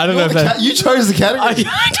 Yeah, I don't know if that. You chose the category.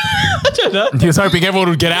 I don't know. He was hoping everyone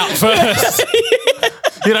would get out first.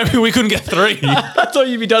 You know, we couldn't get 3. I thought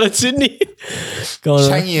you'd be done at Sydney. Go on.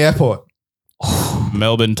 Changi Airport.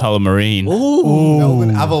 Melbourne Tullamarine. Ooh.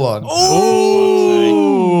 Melbourne Avalon.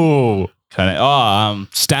 Ooh.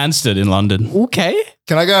 Stansted in London. Okay.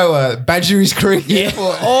 Can I go Badgerys Creek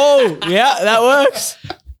Airport? Oh, yeah, that works.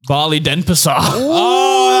 Bali Denpasar.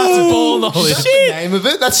 Oh, that's ball knowledge. That's the name of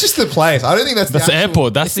it. That's just the place. I don't think that's That's the actual-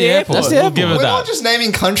 airport. That's the airport. That's the We'll airport. give it We're not that. just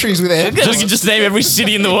naming countries with airports. You can just name every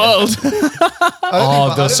city in the world.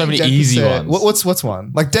 there's so many easy ones. What's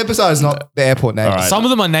one? Like Denpasar is not the airport name. All right. Some of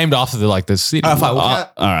them are named after the city. All right, fine. We'll count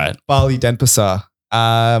All right. Bali Denpasar.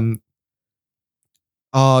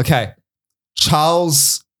 Okay.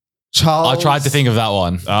 Charles Charles. I tried to think of that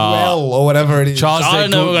one. Well, or whatever it is. Charles I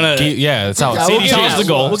don't know, we're gonna- Yeah, that's how Yeah, it's we'll give Charles him de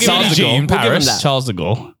that. Gaulle. We'll give him Charles CDG de Gaulle. in Paris. that. Charles de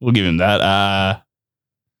Gaulle. We'll give him that.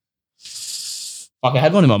 Fuck, I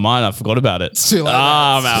had one in my mind. I forgot about it. It's too late.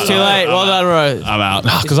 I'm out. Too late. Well done, Rose. I'm out.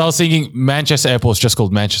 Because I was thinking Manchester Airport's just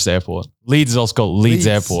called Manchester Airport. Leeds is also called Leeds Leeds.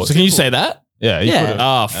 Airport. So can you say that? Yeah, you Yeah. put it.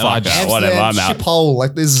 Oh, fuck. just- Whatever. I'm out. Schiphol.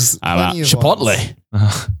 Like there's I'm out. plenty of Chipotle.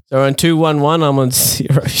 ones. So we're on 2-1-1. I'm on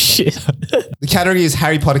 0. Shit. The category is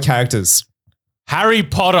Harry Potter characters. Harry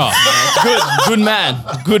Potter. Good man.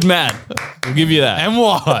 Good man. We'll give you that. And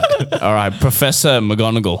what? All right. Professor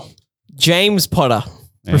McGonagall. James Potter.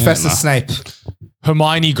 Professor Yeah, Snape.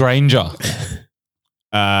 Hermione Granger.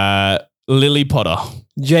 Lily Potter.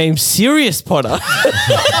 James Sirius Potter.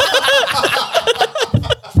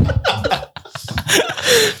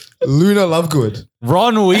 Luna Lovegood.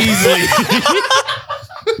 Ron Weasley.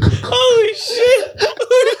 Holy shit.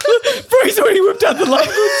 Bro, he's already whipped out the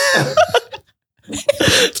language.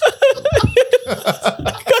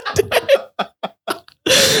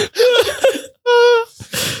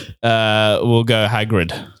 We'll go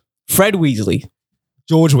Hagrid. Fred Weasley.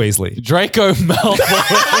 George Weasley. Draco Malfoy.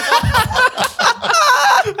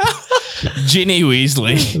 Ginny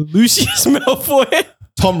Weasley. Lucius Malfoy.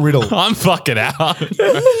 Tom Riddle. I'm fucking out.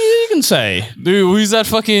 You can say. Dude, who's that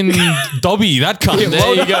fucking Dobby? That cunt.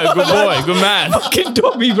 There you go. Good boy. Good man. Fucking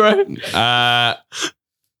Dobby, bro.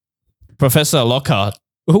 Professor Lockhart.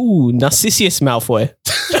 Ooh, Narcissus Malfoy.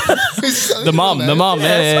 The mum. The mum.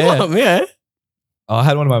 Yeah. Yeah. Oh, I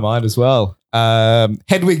had one in my mind as well.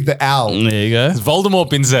 Hedwig the Owl. There you go. Voldemort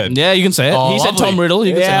been said. Yeah, you can say it. Oh, He said lovely. Tom Riddle.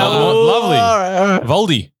 You can say Voldemort. Lovely. All right.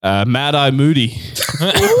 Voldy. Mad Eye Moody.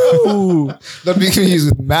 Ooh. Not to be confused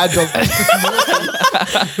with Mad Dog.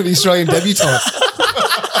 The Australian debutante.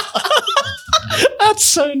 That's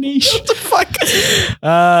so niche. Fuck.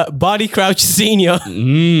 Barty Crouch Senior.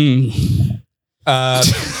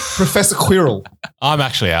 Professor Quirrell. I'm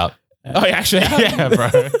actually out. Oh, you actually have? Yeah, bro.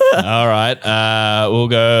 All right. We'll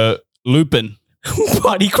go Lupin.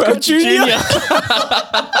 Barty Crouch Junior.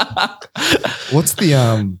 What's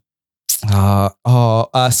the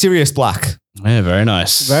Sirius Black. Yeah, very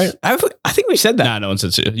nice. Right. I think we said that. Nah, no one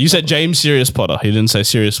said Sirius. You said James Sirius Potter. He didn't say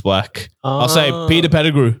Sirius Black. I'll say Peter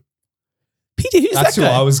Pettigrew. Peter, who's That's that who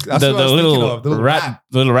guy? I was. That's The who I was little, thinking of. The little rat.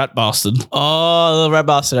 little rat bastard. Oh, little red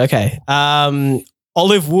bastard. Okay.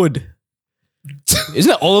 Olive Wood.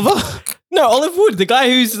 Isn't it Oliver? No, Olive Wood, the guy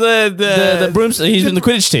who's The broomstick. He's in the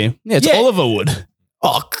Quidditch team. Yeah, it's Yeah. Oliver Wood.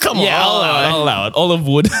 Oh, come on. Yeah, I'll allow it. Olive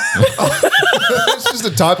Wood. It's just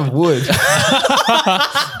a type of wood.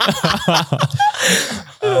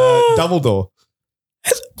 Dumbledore.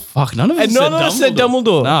 Fuck, none of us And none of us said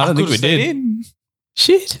Dumbledore. No, I don't think we did.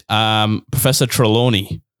 Shit. Professor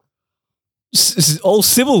Trelawney. Old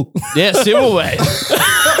Sybil. Yeah, Civil Way.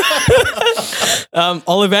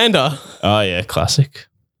 Ollivander. Oh, yeah, classic.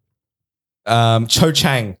 Cho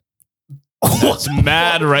Chang. That's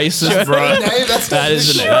mad racist, bro. That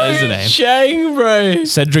is the name. That is the name. Shang, bro.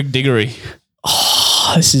 Cedric Diggory.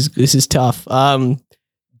 Oh, this is tough.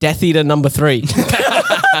 Death Eater number 3.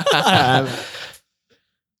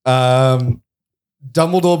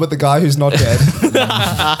 Dumbledore, but the guy who's not dead.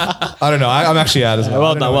 I don't know. I'm actually out as well.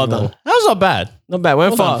 Well I don't done, know well anymore. done. That was not bad. Not bad. Went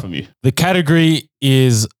Well far. done from you. The category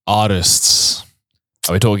is artists.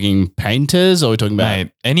 Are we talking painters or are we talking about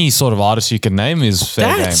Mate, any sort of artist you can name is fair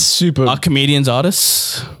That's game. super. are comedians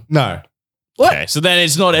artists? No. Okay, so then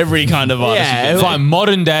it's not every kind of artist. Yeah, you can Fine,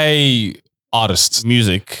 modern day artists. name.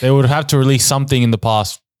 Music. They would have to release something in the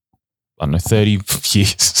past, I don't know, 30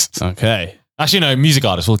 years. Okay. Actually, no, music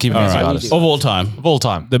artists. We'll keep it All music right. artists. Of all time. Of all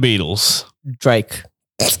time. The Beatles. Drake.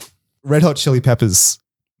 Red Hot Chili Peppers.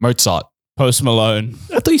 Mozart. Post Malone.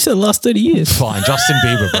 I thought you said the last 30 years. Fine. Justin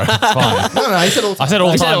Bieber, bro. Fine. No, he said all I said all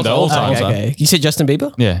I said time, all though. All time. time. Okay. You said Justin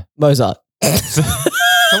Bieber? Yeah. Mozart.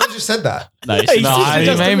 Someone just said that. No, you He said said No, Justin he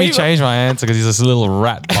Justin made me Bieber. change my answer because he's this little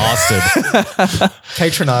rat bastard.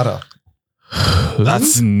 Kate Renata.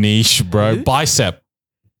 That's niche, bro. Bicep.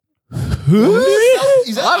 Who?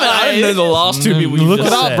 I don't know the last two people you Look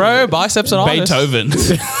just it up, said. bro. Biceps and artist. Beethoven.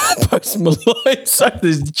 Post Malone. So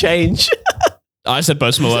there's change. I said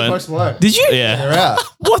Post Malone. Post Malone. Did you? Yeah. They're out.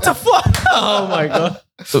 What the fuck? Oh my god.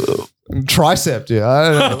 Tricep, dude. I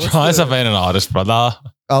don't know. Tricep ain't an artist, brother.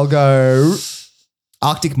 I'll go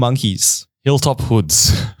Arctic Monkeys. Hilltop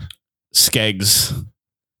Hoods. Skeggs.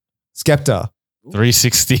 Skepta.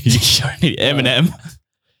 360. Eminem.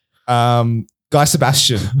 Guy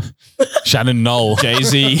Sebastian. Shannon Knoll.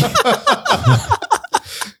 Jay-Z.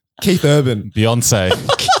 Keith Urban. Beyonce.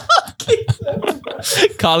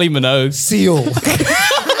 Kylie Minogue. Seal.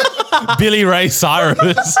 Billy Ray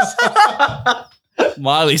Cyrus.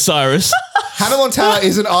 Miley Cyrus. Hannah Montana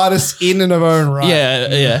is an artist in and of her own right.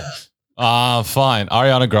 Yeah. Fine.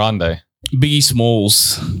 Ariana Grande. Biggie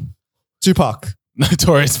Smalls. Tupac.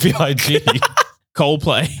 Notorious B.I.G.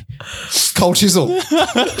 Coldplay. Cold Chisel.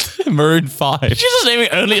 Maroon 5. You're just naming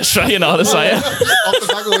only Australian artists, are you? Off the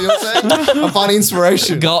back of what you're saying, I'm finding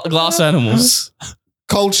inspiration. Glass Animals.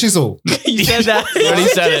 Cold Chisel. You said that. You already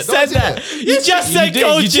said it. said that. You just said did.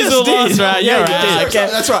 cold You just chisel did. last, right? Yeah, You're you right. did. Okay.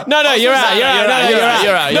 That's right. No, you're right. You're right.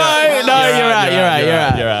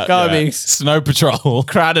 You're right. Go, Binks. Snow Patrol.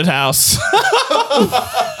 Crowded House.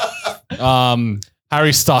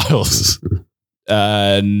 Harry Styles.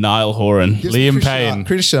 Niall Horan. Give us Liam Christian Payne.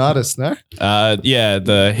 Christian artist, no? Yeah,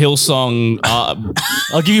 the Hillsong.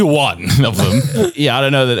 I'll give you one of them. Yeah, I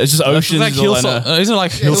don't know that. It's just Oceans. Like is all I know. Hillsong, isn't it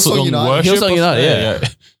like Hillsong Hillsong United. Worship? Hillsong or United, something? yeah.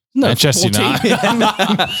 No, Manchester 14.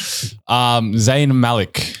 United. Zayn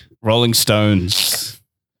Malik. Rolling Stones.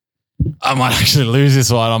 I might actually lose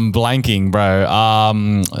this one. I'm blanking,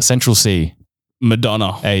 bro. Central C.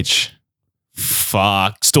 Madonna. H.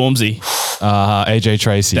 Fuck. Stormzy. AJ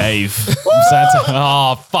Tracy. Dave. Santa.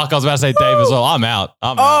 Oh, fuck. I was about to say Dave as well. I'm out.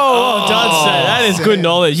 Oh, well done, sir. That is good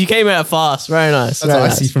knowledge. You came out fast. Very nice. That's Very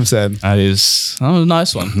icy nice. from Sen. That is a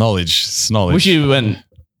nice one. Knowledge. It's knowledge. Wish you went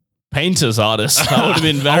painters artist. That would have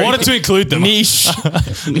been very I wanted to include them. niche.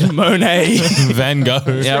 Monet. Van Gogh.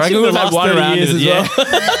 Yeah, I reckon we would have Last one 30 around years it. as Yeah.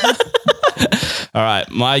 All right.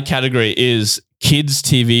 My category is kids'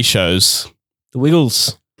 TV shows. The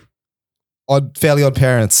Wiggles. Fairly Odd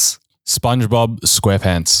Parents. SpongeBob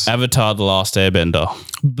SquarePants. Avatar: The Last Airbender.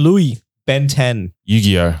 Bluey. Ben 10.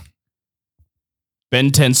 Yu-Gi-Oh.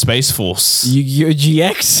 Ben 10 Space Force. Yu-Gi-Oh!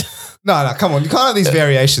 GX. No, come on. You can't have these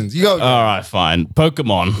variations. You go All right, fine.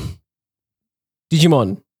 Pokemon.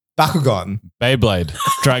 Digimon. Bakugan. Beyblade.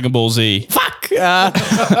 Dragon Ball Z. Fuck.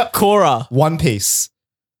 Korra. One Piece.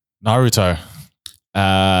 Naruto.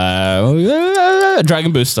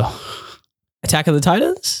 Dragon Booster. Attack of the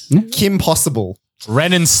Titans. Kim Possible.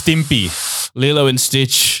 Ren and Stimpy. Lilo and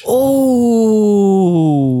Stitch.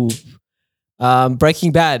 Oh.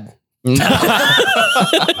 Breaking Bad.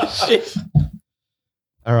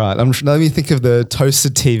 All right. Let me think of the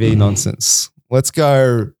toasted TV nonsense. Let's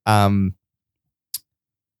go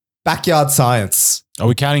Backyard Science. Are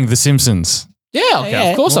we counting The Simpsons? Yeah, okay. Yeah.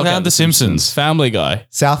 Of course We'll I'll count count The Simpsons. Family Guy.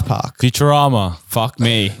 South Park. Futurama. Fuck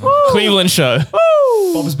me. Cleveland Show.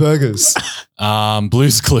 Bob's Burgers.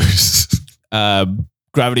 Blue's Clues.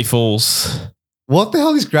 Gravity Falls. What the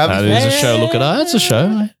hell is Gravity? That is a show. Look at that. That's a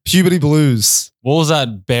show. Puberty Blues. What was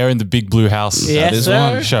that Bear in the Big Blue House? Yes, That is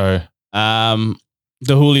sir. one show.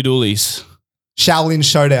 The Hooly Doolies. Shaolin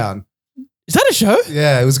Showdown. Is that a show?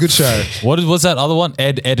 Yeah, it was a good show. What was that other one?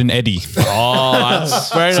 Ed, and Eddie. Oh,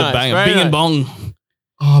 that's Very that's nice, a banger. very Bing and nice. Bong.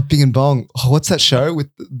 Oh, Bing and Bong. Oh, what's that show with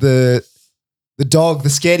the dog, the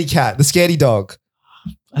scaredy cat, the scaredy dog?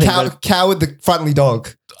 Cow with the friendly dog.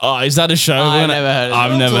 Oh, is that a show? I've never heard of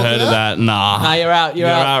I've that. never heard of that. Nah. Nah, you're out. You're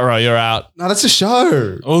out, bro. You're out. No, that's a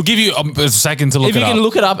show. We'll give you a second to look If it you up. can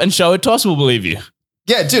look it up and show it to us, we'll believe you.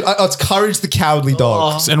 Yeah, dude, it's Courage the Cowardly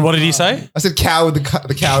Dog. And what did he say? I said Coward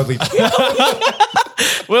the Cowardly Dog.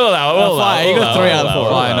 We'll allow it. We'll allow fine. it. You got We'll 3 allow out of it. 4.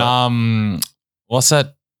 We'll allow it. Fine. What's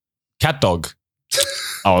that? Cat Dog.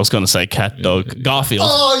 I was going to say Cat Dog. Garfield.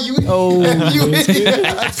 Oh, you Oh. you idiot.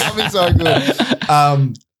 That's coming so good.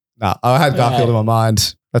 I had Garfield in my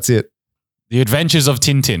mind. That's it. The Adventures of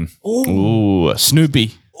Tintin. Ooh,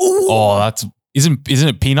 Snoopy. Oh, that's isn't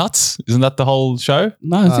it Peanuts? Isn't that the whole show?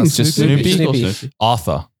 No, I think it's just Snoopy. Snoopy. Snoopy. Snoopy.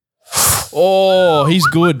 Arthur. Oh, he's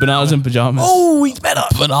good. Bananas in pajamas. Oh, he's better.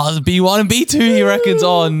 Bananas B1 and B2, he reckons.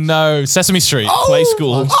 Oh no. Sesame Street. Play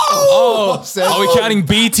School. Oh, Are we counting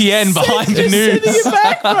BTN behind the news?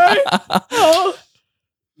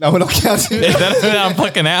 No, we're not counting. Then I'm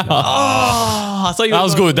fucking out. I thought you That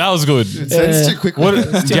was good. That was good. Dude, Sen's too quick. What, do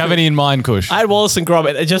you have any in mind, Kush? I had Wallace and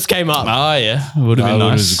Gromit. It just came up. Oh, yeah. It would have been That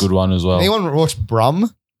nice. was a good one as well. Anyone watch Brum?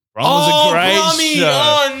 Brom was a great Brummy. show.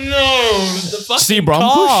 Oh, no. The fucking See Brom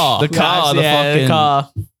car. Push? The car. The car.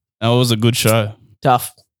 That was a good show.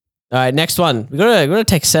 Tough. All right, next one. We're gonna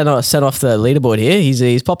take Sen off the leaderboard here.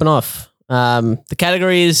 He's popping off. The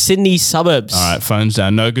category is Sydney suburbs. All right, phones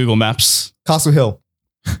down. No Google Maps. Castle Hill.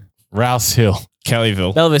 Rouse Hill.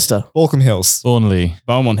 Kellyville. Bella Vista, Balcombe Hills. Thornley.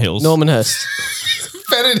 Beaumont Hills. Normanhurst,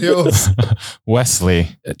 Fenton Hills. Wesley.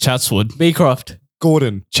 Chatswood. Beecroft,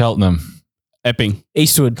 Gordon. Cheltenham. Epping.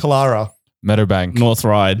 Eastwood, Kalara. Meadowbank. North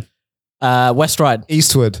Ryde. West Ryde.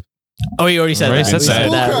 Eastwood. Oh, you already said Already that. said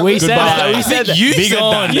We that. said that. We said Goodbye. that. We said that. You Big said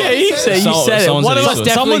on. that. Yeah, you said it. Someone One of said us Eastwood.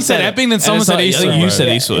 definitely Someone said said Epping, then someone said I Eastwood. think you bro. said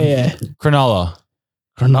Eastwood. Yeah. Cronulla.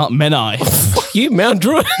 Menai. Fuck you, Mount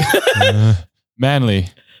Druitt. Manly.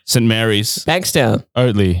 St. Mary's, Bankstown,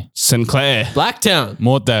 Oatley, St. Clair, Blacktown,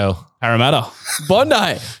 Mortdale, Parramatta,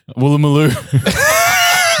 Bondi, Woolloomooloo,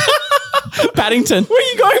 Paddington. Where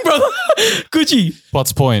are you going, brother? Gucci.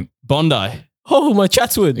 Potts Point, Bondi. Oh, my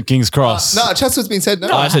Chatswood. King's Cross. No, Chatswood's been said. No.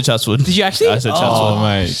 Oh, I said Chatswood. Did you actually? I said Oh, Chatswood.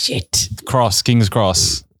 mate. Shit. King's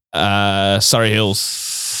Cross. Surrey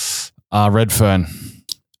Hills. Redfern.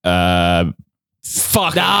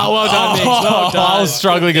 Fuck. Nah, well done, Nick. Well done. I was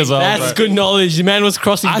struggling as well. That's bro. good knowledge. The man was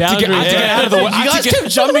crossing I had to boundaries. get out of the way. You guys kept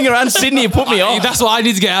jumping around Sydney and put me off. That's why I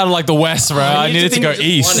need to get out of like the west, bro. I You needed to think go just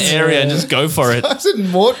east. One area and just go for it. I said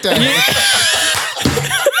Mortdale.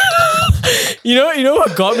 You know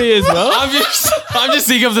what got me as well? I'm just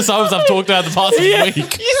thinking of the suburbs I've talked about the past week.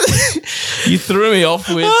 You threw me off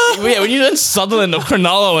with when you did Sutherland or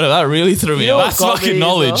Cronulla, whatever. That really threw me off. That's Got fucking me as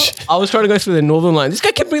knowledge. well. I was trying to go through the northern line. This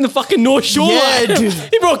guy kept bringing the fucking North Shore line. dude.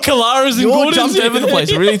 He brought Kalaras and You all Gordons. jumped over the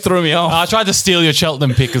place. It really threw me off. I tried to steal your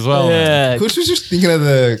Cheltenham pick as well. Yeah. Kush was just thinking of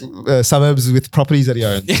the suburbs with properties that he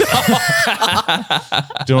owns. Do you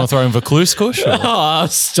want to throw in Vaucluse, Kush? or? Oh,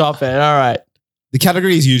 stop it. All right. The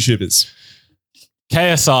category is YouTubers.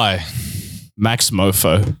 KSI. Max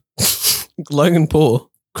Mofo. Logan Paul.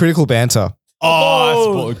 Critical banter.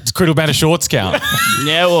 Oh, that's Critical Banter Shorts count.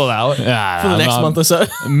 Yeah, we'll allow it. For the next month or so.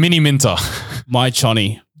 Mini Minter. My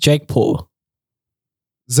Chonny. Jake Paul.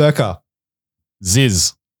 Zerka.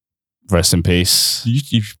 Ziz. Rest in peace.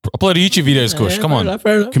 You upload YouTube videos, Kush. Come on.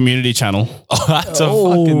 Fair enough. Community channel. Oh, that's a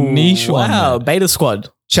fucking niche one. Wow. man. Beta Squad.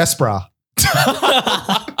 Chessbra.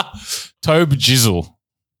 Tobe Jizzle.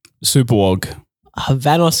 Superwog.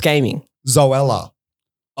 Vanos Gaming. Zoella.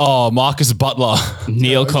 Oh, Marcus Butler.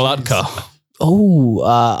 Neil Oh, Kolatka. Oh,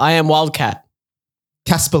 I am Wildcat.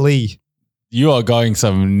 Casper Lee. You are going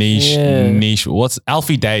some niche. What's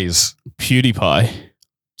Alfie Days? PewDiePie.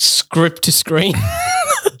 Script to screen.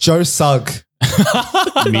 Joe Sugg.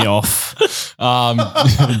 Me off.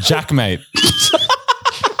 Jackmate.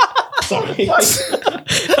 Sorry.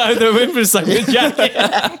 I don't remember for a second. Jack.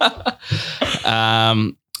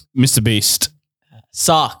 Mr. Beast.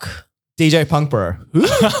 Sark. DJ Punk Bro.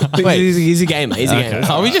 Wait, he's a gamer. He's a Okay. gamer.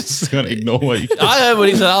 Are we just going to ignore what you I heard what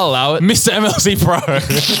he said. I'll allow it. Mr. MLC Pro.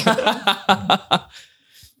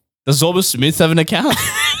 Does Zorba Smith have an account?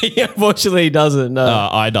 He unfortunately doesn't. No.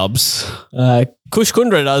 iDubbbz. Kush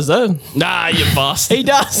Kundra does though. Nah, you bastard. He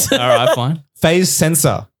does. All right, fine. FaZe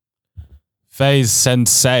Sensor. FaZe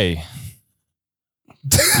Sensei.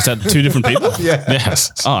 Is that two different people? Yeah.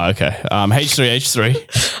 Yes. Oh, okay.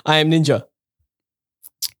 H3H3. I am Ninja.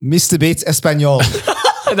 Mr. Beats Espanol.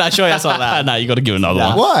 No, sure, that's not that. Nah, you got to give another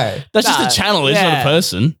one. Why? That's Nah, just a channel. It's not yeah. a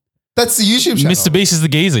person. That's the YouTube channel. Mr. Beast is the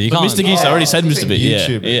geezer. You But can't. Mr. Geese, I already said Mr. Beast. Yeah,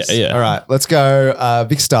 YouTubers. yeah. All right, let's go.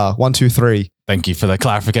 Big Star. 1, 2, 3. Thank you for the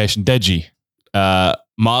clarification. Deji.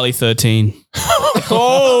 Marley 13.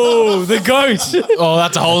 Oh, the ghost. Oh,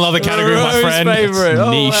 that's a whole other category, my Rose friend. favorite. Oh,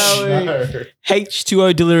 Niche. wow.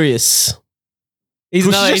 H2O Delirious. He's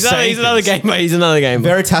We should another, just say he's another things. gamer. He's another gamer.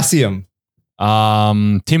 Veritasium.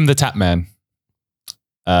 Tim the Tapman.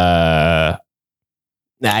 Nah,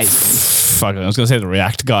 Fuck it. I was going to say the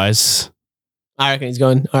React guys. I reckon he's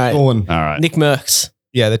going. All right. Dawn. All right. Nick Merckx.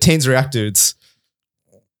 Yeah, the Teens React dudes.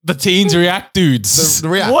 The Teens React Dudes. The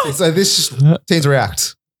React. What? So this Teens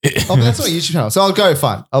React. Oh, but that's not a YouTube channel. So I'll go,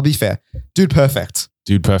 fine. I'll be fair. Dude Perfect.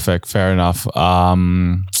 Dude, perfect. Fair enough.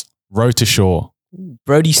 Road to Shore.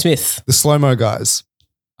 Brody Smith. The Slow-Mo guys.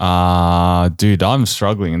 Dude, I'm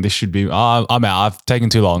struggling and this should be, I'm out. I've taken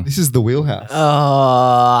too long. This is the wheelhouse.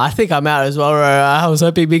 I think I'm out as well. I was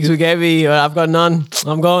hoping Biggs would get me. But I've got none.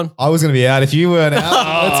 I'm gone. I was going to be out if you weren't out.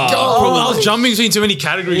 Let's go. Bro, I was jumping between too many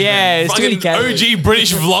categories. Yeah, man. it's too many Fucking categories. OG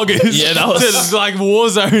British vloggers. Yeah, that was- to, like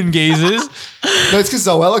Warzone geezers. No, it's because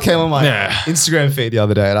Zoella came on my Yeah. Instagram feed the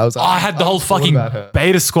other day and I was like, I had the whole thought fucking about her.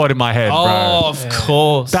 beta squad in my head, Oh, bro. of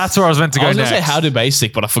course. That's where I was meant to go I was going next. to say how to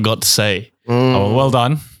basic, but I forgot to say. Oh, well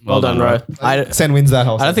done. Well done, bro. I Sen wins that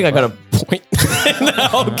whole don't think I got a point in the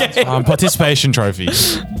whole game. Participation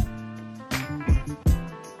trophies.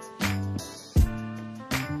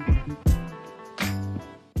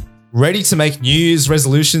 Ready to make New Year's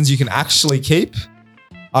resolutions you can actually keep?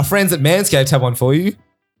 Our friends at Manscaped have one for you.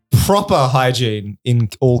 Proper hygiene in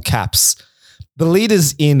all caps. The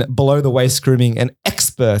leaders in below the waist grooming and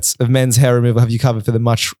experts of men's hair removal have you covered for the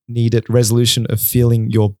much needed resolution of feeling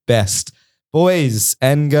your best. Boys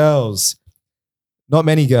and girls, not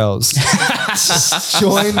many girls,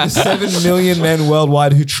 join the 7 million men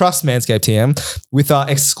worldwide who trust Manscaped TM with our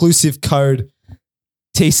exclusive code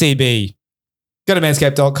TCB. Go to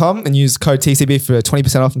manscaped.com and use code TCB for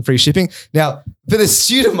 20% off and free shipping. Now, for the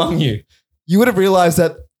astute among you, you would have realized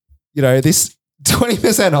that, you know, this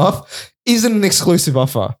 20% off isn't an exclusive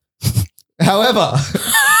offer. However,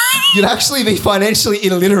 you'd actually be financially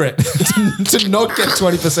illiterate to not get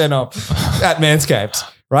 20% off at Manscaped,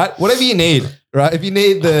 right? Whatever you need, right? If you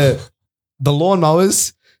need the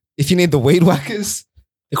lawnmowers, if you need the weed whackers,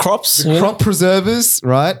 The crops. the crop preservers,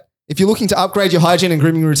 right? If you're looking to upgrade your hygiene and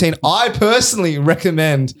grooming routine, I personally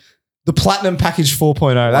recommend the Platinum Package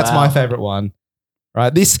 4.0. That's Wow. my favorite one,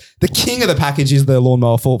 right? The king of the package is the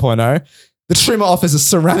Lawnmower 4.0. The trimmer offers a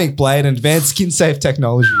ceramic blade and advanced skin-safe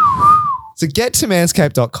technology. So get to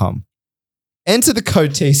manscaped.com. Enter the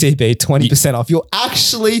code TCB, 20% off. You're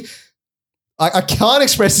actually, I can't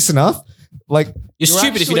express this enough. Like, You're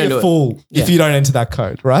stupid if you actually don't do a it. fool Yeah. if you don't enter that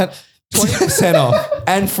code, right? 20% off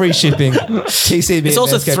and free shipping. TCB. It's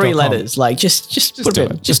also manscaped.com. 3 letters. Like, just put do it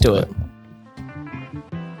in. it. Just do it.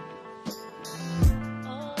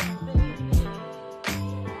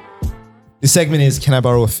 This segment is Can I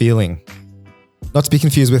Borrow a Feeling? Not to be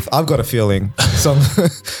confused with I've Got a Feeling, song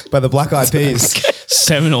by the Black Eyed Peas.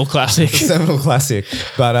 Seminal classic. Seminal classic.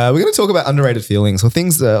 But we're going to talk about underrated feelings or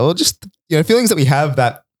things that, or just, feelings that we have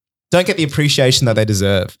that don't get the appreciation that they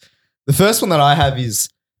deserve. The first one that I have is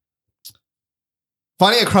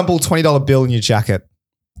finding a crumpled $20 bill in your jacket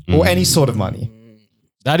or any sort of money,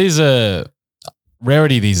 That is a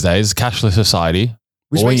rarity these days, cashless society.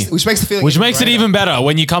 which makes the feeling Which even makes it greater. even better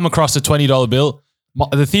when you come across a $20 bill.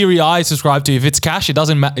 The theory I subscribe to, if it's cash, it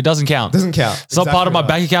doesn't count. Doesn't count. It's not part of my Exactly right.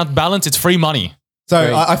 bank account balance. It's free money. So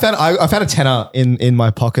Great. I found a tenner in my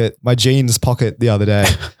pocket, my jeans pocket the other day,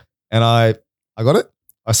 and I got it.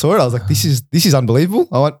 I saw it. I was like, this is unbelievable.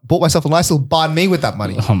 Bought myself a nice little banh mi with that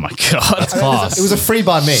money. Oh my God. That's class. It was a free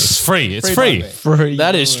banh mi. It's free. It's Free free. banh mi.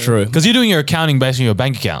 That is true. Because you're doing your accounting based on your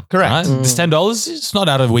bank account. Correct. Right? This $10, it's not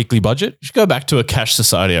out of weekly budget. We should go back to a cash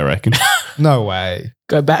society, I reckon. No way.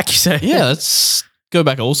 Go back, you say. Yeah, let's go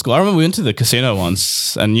back old school. I remember we went to the casino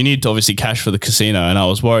once and you need to obviously cash for the casino. And I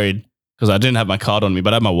was worried because I didn't have my card on me,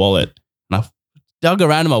 but I had my wallet. And I dug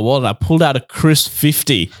around in my wallet and I pulled out a crisp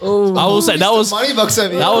 50. Oh. I will say that was money box over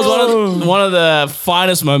here. that was one of the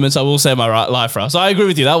finest moments I will say in my life, right? So I agree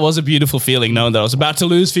with you. That was a beautiful feeling knowing that I was about to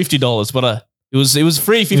lose $50, but it was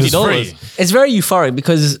free $50. It was free. It's very euphoric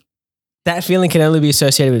because that feeling can only be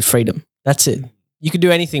associated with freedom. That's it. You can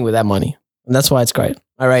do anything with that money. And that's why it's great.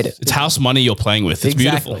 I rate it. It's house money you're playing with. It's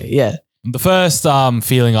beautiful. Yeah. The first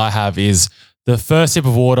feeling I have is the first sip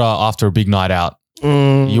of water after a big night out.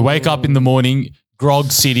 You wake up in the morning,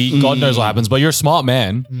 grog city, God knows what happens, but you're a smart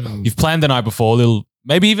man. You've planned the night before,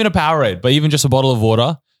 maybe even a Powerade, but even just a bottle of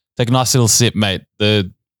water. Take a nice little sip, mate.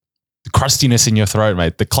 The crustiness in your throat,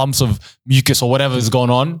 mate. The clumps of mucus or whatever is going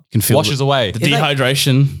on Can feel washes away. The It's like-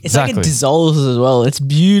 dehydration. It's like Exactly. it dissolves as well. It's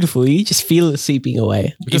beautiful. You just feel it seeping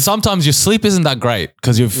away. Because sometimes your sleep isn't that great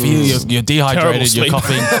because you feel you're dehydrated, Terrible you're sleep.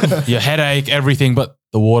 coughing, your headache, everything. But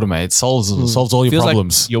the water, mate, solves all your Feels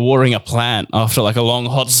problems. like you're watering a plant after like a long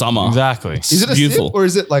hot summer. Exactly. Is it a beautiful. sip or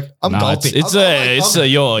is it like I'm No, gulping? it's I'm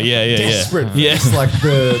yeah. desperate. Yeah. It's like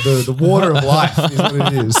the water of life is what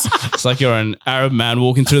it is. It's like you're an Arab man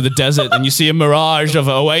walking through the desert and you see a mirage of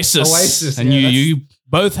an oasis. Oasis, And yeah, you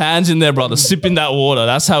both hands in there, brother, sipping that water.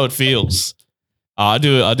 That's how it feels. I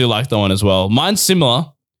do like that one as well. Mine's similar.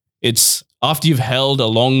 It's after you've held a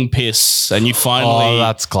long piss and you finally Oh,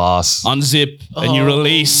 that's class. unzip and you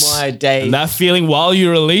release. My day. And that feeling while you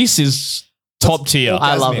release is top tier.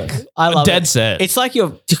 I love orgasmic. it. I love Dead it. set. It's like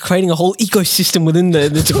you're creating a whole ecosystem within the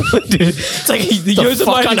toilet, dude. It's like the the fuck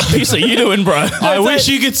Yosemite. kind of piece are you doing, bro? I wish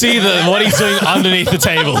you could see what he's doing underneath the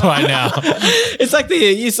table right now. It's like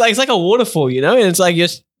a waterfall, and it's like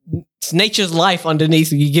it's nature's life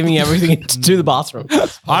underneath. You're giving everything to the bathroom.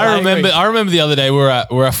 I remember the other day we were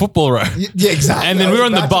at football row. Yeah, exactly. And then I we was were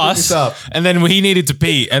on the about to bring bus, this up. and then he needed to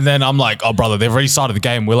pee, and then I'm like, "Oh, brother, they've already started the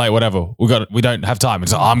game. We're late. Whatever. We don't have time."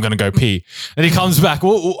 He's like, I'm gonna go pee, and he comes back.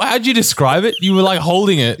 Well, how'd you describe it? You were like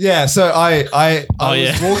holding it. Yeah, so I was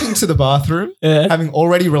yeah. walking to the bathroom, Yeah. having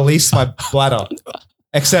already released my bladder.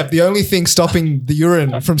 Except the only thing stopping the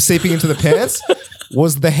urine from seeping into the pants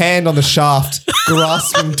was the hand on the shaft,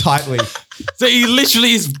 grasping tightly. So he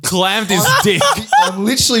literally has clamped his dick. I'm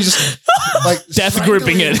literally just like Death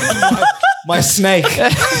gripping it. my snake.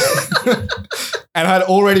 And I had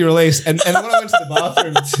already released. And when I went to the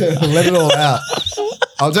bathroom to let it all out,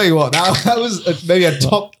 I'll tell you what, that was maybe a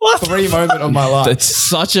top 3 moment of my life. It's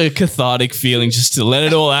such a cathartic feeling just to let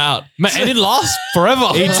it all out. Man, it didn't last forever.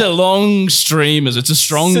 It's a long stream, it's a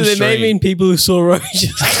strong So there stream. may have been people who saw Roach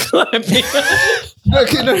just clapping.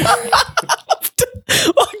 Okay, no.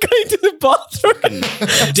 going to the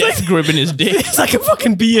bathroom. Death gripping his dick. It's like a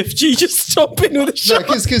fucking BFG just stomping with a No, shot.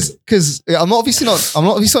 because I'm obviously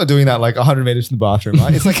not doing that like 100 meters from the bathroom,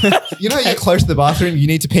 right? It's like you're close to the bathroom, you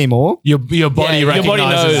need to pee more. Your body your body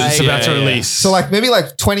recognizes knows. it's about to Yeah, yeah. release. So like maybe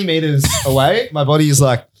like 20 meters away, my body is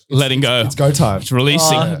like Letting go. it's go time. It's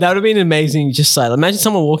releasing. That would have been amazing. Just like imagine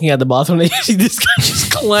someone walking out the bathroom and you see this guy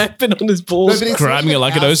just clamping on his balls. but it's Grabbing not it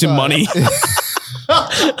like it outside. owes him money.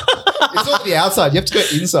 It's not the outside. You have to go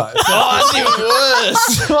inside. Oh,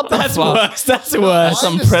 that's even worse. That's worse. That's worse.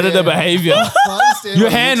 Some understand. predator behavior. I understand Your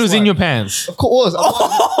what it hand looks was in like. your pants. Of course.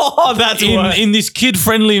 Oh, that's worse. In this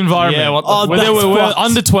kid-friendly environment. Yeah, what the where there that's were fucked.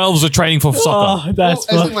 under 12s were training for soccer. Oh, that's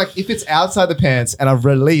Well, as in, fucked. like if it's outside the pants and I've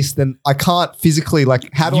released, then I can't physically like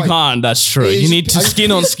how do You I can't. That's true. You need to I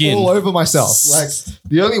skin on piss skin. all over myself. Like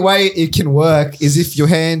the only way it can work is if your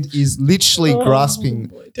hand is literally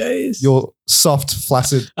grasping Oh, my days. your soft,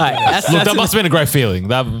 flaccid. All right, Look, that must have been a great feeling.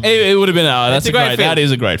 That It would have been. That's a a great great. feeling. That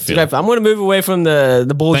is a great feeling. I'm going to move away from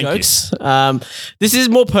the ball Thank you. jokes. This is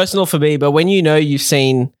more personal for me, but when you know you've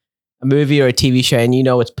seen a movie or a TV show and you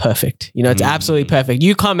know it's perfect, you know it's absolutely perfect.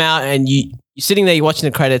 You come out and you're sitting there, you're watching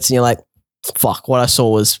the credits, and you're like, "Fuck, what I saw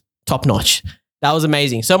was top notch. That was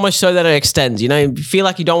amazing." So much so that it extends. You know, you feel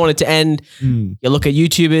like you don't want it to end. You look at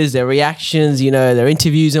YouTubers, their reactions, you know, their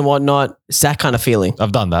interviews and whatnot. It's that kind of feeling.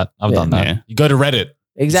 I've done that. I've done that. Yeah. You go to Reddit,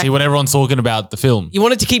 Exactly. see what everyone's talking about the film. You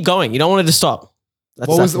want it to keep going. You don't want it to stop. That's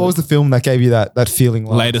What was the film that gave you that feeling?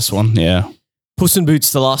 Like? Latest one. Yeah. Puss in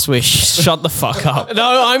Boots: The Last Wish? Shut the fuck up.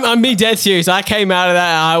 No, I'm being dead serious. I came out of that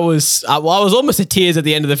and I was almost at tears at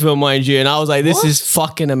the end of the film, mind you, and I was like, "This What? is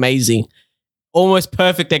fucking amazing, almost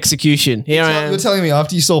perfect execution." Here I am. You're telling me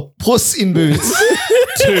after you saw Puss in Boots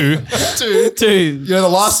Two. 2, Dude, you know the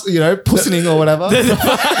last, Pussening or whatever.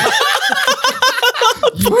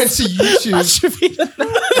 You went to YouTube.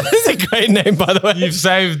 that's a great name, by the way. You've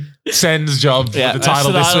saved Sen's job for the That's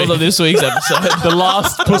title this week. of this week's episode. The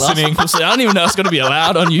Last Pussening. I don't even know if it's going to be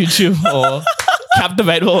allowed on YouTube or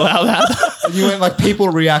Captivate will allow that. And you went like people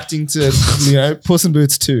reacting to Puss in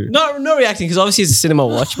Boots 2. No reacting because obviously it's a cinema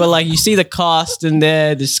watch, but like you see the cast and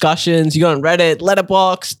their discussions. You go on Reddit,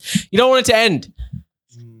 Letterboxd. You don't want it to end.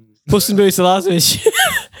 Puss in Boots: The Last Wish.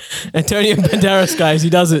 Antonio Banderas, guys, he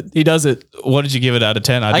does it. He does it. What did you give it out of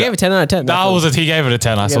 10? I gave it 10 out of 10. That was it. He gave it a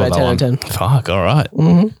 10. I gave saw it a that 10 one. out of 10. Fuck, all right.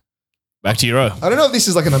 Mhm. Back to Euro. I don't know if this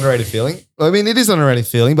is like an underrated feeling. I mean, it is an underrated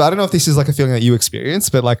feeling, but I don't know if this is like a feeling that you experience.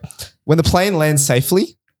 But like when the plane lands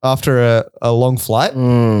safely after a long flight,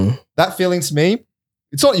 that feeling to me,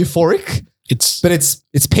 it's not euphoric, but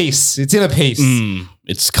it's peace. It's inner peace.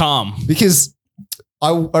 It's calm. Because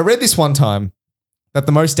I read this one time that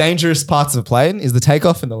the most dangerous parts of a plane is the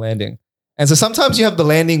takeoff and the landing. And so sometimes you have the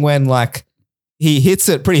landing when like he hits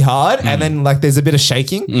it pretty hard and then like there's a bit of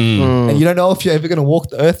shaking and you don't know if you're ever going to walk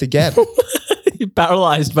the earth again. You're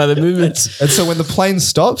paralyzed by the movements. And so when the plane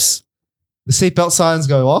stops, the seatbelt signs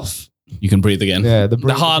go off. You can breathe again. Yeah, the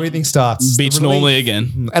heart breathing starts. beats The relief. normally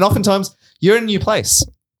again. And oftentimes you're in a new place,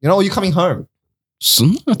 or you're coming home.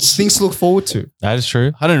 Things to look forward to. That is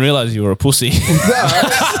true. I didn't realize you were a pussy.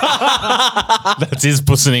 That's his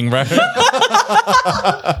pussening, bro.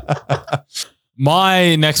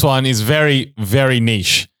 My next one is very, very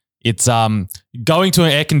niche. It's going to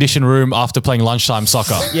an air-conditioned room after playing lunchtime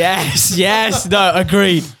soccer. Yes. No,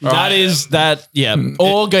 agreed. Yeah.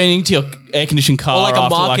 Or going into your air-conditioned car Or like a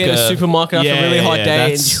after market, a supermarket after a really hot day.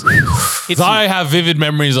 that's- It's I have vivid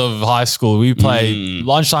memories of high school. We play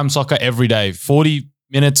lunchtime soccer every day, 40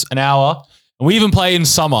 minutes, an hour. And we even play in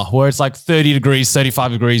summer where it's like 30 degrees,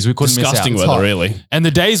 35 degrees. We couldn't disgusting miss out. weather, really. And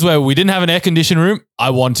the days where we didn't have an air-conditioned room,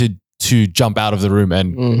 I wanted to jump out of the room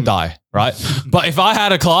and die, right? But if I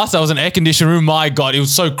had a class that was an air-conditioned room, my God, it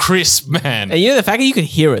was so crisp, man. And you know the fact that you could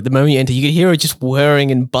hear it the moment you enter, you could hear it just whirring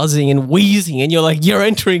and buzzing and wheezing, and you're like, you're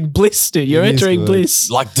entering bliss, dude. You're It is entering good. bliss.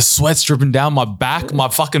 Like the sweat's dripping down my back, my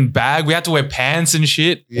fucking bag. We had to wear pants and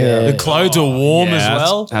shit. Yeah. The clothes were warm as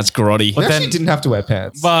well. That's grotty. You actually didn't have to wear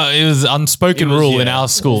pants. But it was unspoken rule in our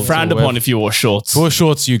school. Frowned to upon wear- if you wore shorts. to wear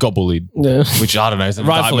shorts, you got bullied. Yeah. Which I don't know. Is an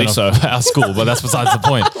Rightfully indictment of our school, but that's besides the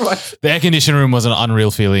point. The air conditioning room was an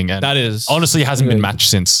unreal feeling, and That is honestly hasn't been matched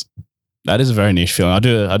since. That is a very niche feeling. I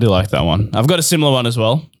do like that one. I've got a similar one as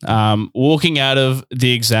well. Walking out of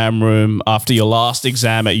the exam room after your last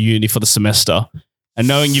exam at uni for the semester and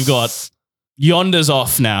knowing you've got yonders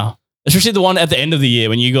off now, especially the one at the end of the year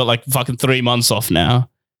when you got like fucking 3 months off now.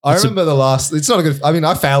 I remember the last, it's not a good, I mean,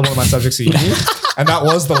 I failed one of my subjects at uni and that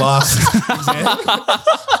was the last exam.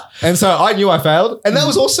 And so I knew I failed. And that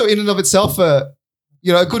was also in and of itself a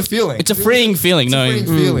good feeling. It's a freeing feeling. It's a knowing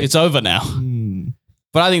freeing feeling. it's over now.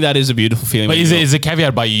 But I think that is a beautiful feeling. But is a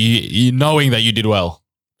caveat by you knowing that you did well?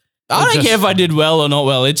 I don't care if I did well or not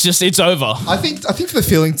well. It's just, it's over. I think for the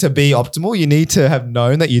feeling to be optimal, you need to have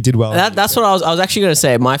known that you did well. That's what I was actually going to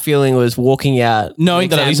say. My feeling was walking out, Knowing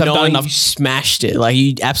that at least I've done knowing enough. You smashed it. Like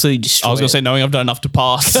you absolutely destroyed I was going to say, knowing I've done enough to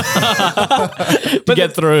pass. to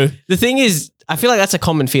get through. The thing is, I feel like that's a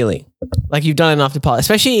common feeling. Like you've done enough to pass,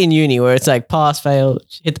 especially in uni where it's like pass, fail,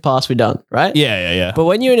 hit the pass, we're done, right? Yeah. But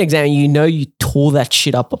when you're in an exam, you know you tore that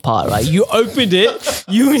shit up apart. Like you opened it,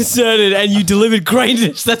 you inserted, and you delivered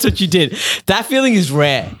greatness. That's what you did. That feeling is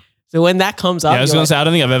rare. So when that comes up, I was going to say, I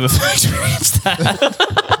don't think I've ever experienced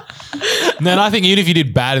that. And then I think even if you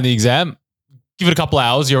did bad in the exam, give it a couple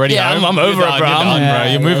hours, you're already home. I'm over You're it, done, bro. you're done, Yeah,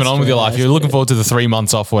 bro. You're moving that's on with your true, life. that's You're looking true. forward to the 3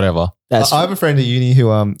 months off, whatever. that's I have a friend at uni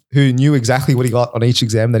who knew exactly what he got on each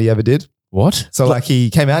exam that he ever did. What? So like he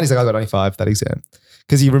came out, he's like, I got 95 that exam.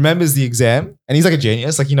 Because he remembers the exam and he's like a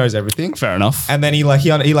genius, like he knows everything. Fair enough. And then he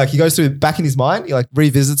goes through back in his mind, he like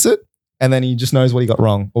revisits it, and then he just knows what he got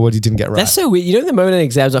wrong or what he didn't get right. That's so weird. You know, the moment in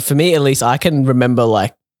exams, for me at least, I can remember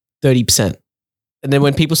like 30%. And then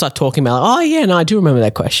when people start talking about, like, oh yeah, no, I do remember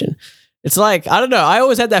that question. It's like, I don't know. I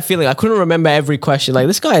always had that feeling. I couldn't remember every question. Like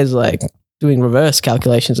this guy is like doing reverse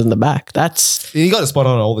calculations in the back. That's He got a spot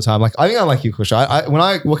on it all the time. Like I think I'm like you, Kush. When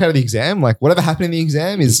I walk out of the exam, like whatever happened in the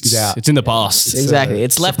exam is out. It's in the past. exactly.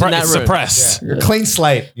 It's left in that room. Suppressed. Yeah. Clean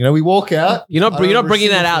slate. You know, we walk out. You're not bringing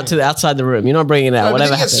that out to the outside the room. You're not bringing it out. No, but then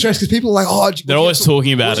Whatever you get happens. stressed because people are like, oh, They're always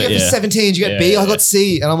talking what about did you it. get for Yeah. 17? Did you get Yeah, B? I yeah. got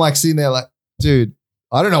C. And I'm like sitting there like, dude,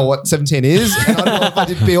 I don't know what 17 is. And I don't know if I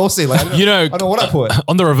did B or C. Like, I don't know what I put.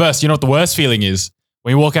 On the reverse, you know what the worst feeling is?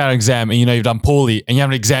 When you walk out of an exam and you know you've done poorly and you have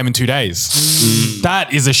an exam in 2 days.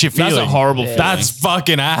 That is a shit feeling. That's a horrible feeling. That's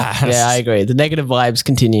fucking ass. Yeah, I agree. The negative vibes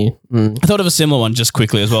continue. I thought of a similar one just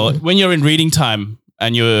quickly as well. When you're in reading time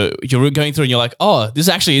and you're going through and you're like, oh, this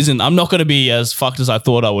actually isn't, I'm not going to be as fucked as I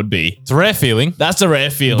thought I would be. It's a rare feeling. That's a rare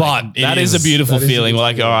feeling. But it that is is. a beautiful That is a feeling. We're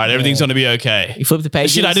like, beautiful all right, feeling. everything's Yeah. going to be okay. You flip the The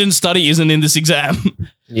pages. shit I didn't study isn't in this exam.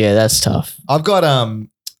 Yeah, that's tough. I've got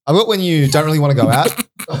when you don't really want to go out.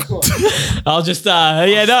 I'll just no.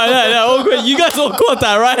 All good. You guys all caught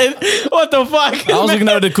that, right? What the fuck? I was looking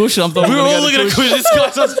over the cushion. I'm We were all looking at Kush. This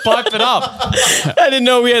guy's just piping it up. I didn't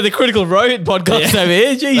know we had the Critical Road podcast over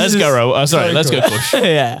here. Jesus. Let's go, Ro. Sorry, let's go, push.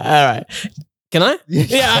 Yeah, all right. Can I?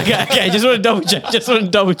 Yeah, okay. Just want to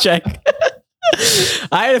double check.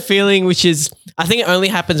 I had a feeling, which is, I think it only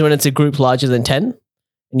happens when it's a group larger than 10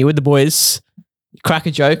 and you're with the boys, you crack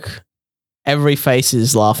a joke, every face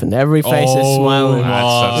is laughing, every face is smiling.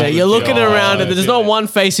 my Yeah, you're looking around and there's not one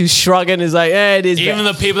face who's shrugging, is like, it is. Even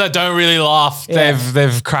the people that don't really laugh, Yeah.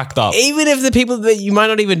 they've cracked up. Even if the people that you might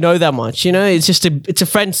not even know that much, you know, it's just it's a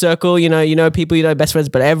friend circle, you know people, best friends,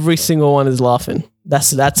 but every single one is laughing.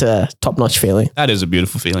 That's a top-notch feeling. That is a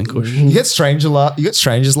beautiful feeling, Kush. You get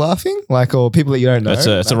strangers laughing, like, or people that you don't know.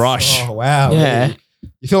 It's a rush. Oh wow! Yeah.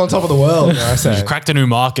 You feel on top of the world. I say. You've cracked a new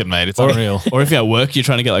market, mate. It's unreal. Or if you're at work, you're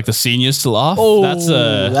trying to get like the seniors to laugh. Oh, that's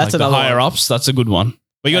that's like the another higher one. ups. That's a good one.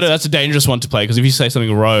 But that's a dangerous one to play because if you say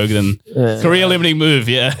something rogue, then career limiting move.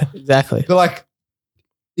 Yeah. Exactly. But like,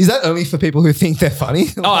 is that only for people who think they're funny?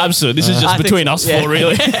 Oh, absolutely. This is I just think between so. us Yeah. four,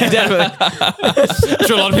 really. Definitely. I'm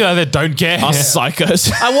sure a lot of people out there don't care. Us psychos.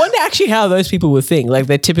 I wonder actually how those people would think. Like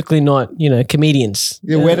they're typically not, comedians.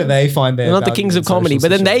 Yeah, where do they find their? They're not the value kings in of comedy, social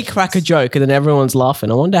but then they situations? crack a joke and then everyone's laughing.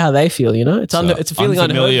 I wonder how they feel. It's a feeling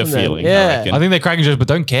unfamiliar unheard from them. feeling, I Yeah, reckon. I think they're cracking jokes, but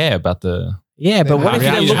don't care about the. yeah. But what if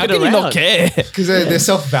How they're do looking How can around? you not care? Because their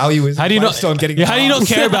self-value is How do you not? based on getting. How do you not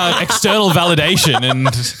care about external validation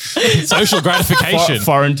and social gratification?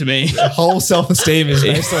 Foreign to me. Their whole self-esteem is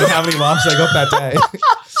based on how many laughs they got that day.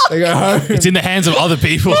 They go home. It's in the hands of other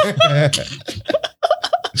people.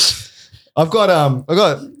 I've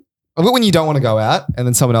got when you don't want to go out and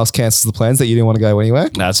then someone else cancels the plans that you didn't want to go anywhere.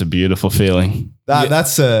 That's a beautiful feeling.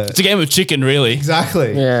 That's It's a game of chicken, really.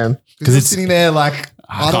 exactly. Yeah. Because it's sitting there like,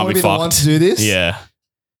 I can't don't want be to be the one fucked. to do this. Yeah.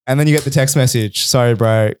 And then you get the text message, sorry,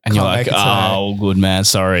 bro. And you're can't like, make it today." oh, good man,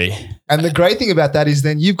 sorry. And the great thing about that is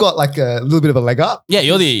then you've got like a little bit of a leg up. Yeah,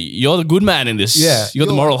 you're the good man in this. Yeah. You got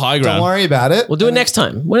the moral high Don't ground. worry about it. We'll do it next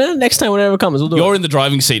time. Whenever it comes, we'll do You're it. in the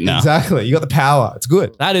driving seat now. Exactly. You got the power. It's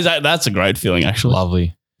good. That's a great feeling, actually.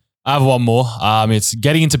 Lovely. I have one more. It's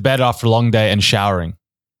getting into bed after a long day and showering.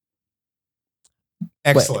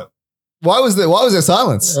 Excellent. Why was there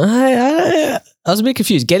silence? I was a bit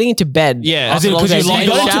confused. Getting into bed. Yeah, after a long because day, you then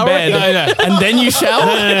got into shower? bed. No. and then you shower.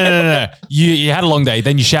 No. You had a long day,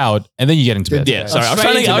 then you showered, and then you get into bed. Yeah, sorry. I was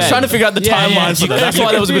Straight into bed. trying to figure out the timeline for that. That's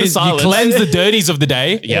why there was a bit of silence. You cleanse the dirties of the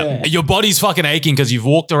day. Yeah. Your body's fucking aching because you've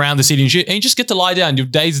walked around the city and shit, and you just get to lie down. Your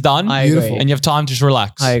day's done, I agree. Beautiful. and you have time to just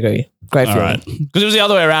relax. I agree. Great All feeling. right. Because it was the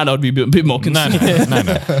other way around, I would be a bit more No, concerned.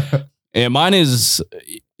 no. Yeah, mine is,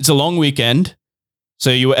 it's a long weekend. So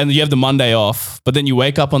you have the Monday off, but then you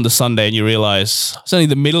wake up on the Sunday and you realize it's only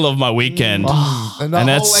the middle of my weekend. And, the And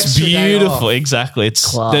whole that's extra day beautiful. off. Exactly.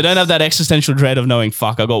 Class. They don't have that existential dread of knowing,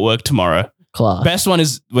 fuck, I got work tomorrow. Class. Best one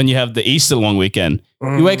is when you have the Easter long weekend.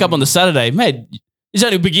 You wake up on the Saturday, mate, it's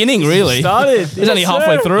only beginning, really. Started. It's only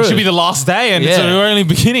halfway through. It should be the last day, and Yeah. we're only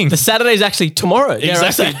beginning. The Saturday is actually tomorrow.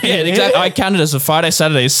 Exactly. Yeah, exactly. I count it as a Friday,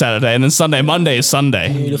 Saturday is Saturday, and then Sunday, Monday is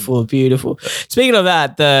Sunday. Beautiful, beautiful. Speaking of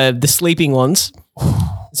that, the sleeping ones.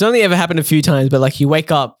 It's only ever happened a few times, but like you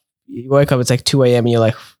wake up, it's like 2 a.m. and you're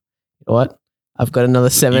like, you know what? I've got another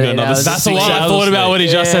 7 You got 8 another hours. That's a 6 lot I hours thought about when he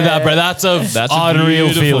just said that, bro. That's a unreal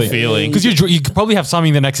beautiful feeling. Because you could probably have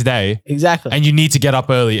something the next day, Exactly. and you need to get up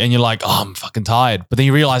early, and you're like, oh, I'm fucking tired. But then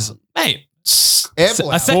you realize, mate, Ample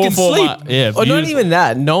a hours. second sleep. Yeah, Or not beautiful. even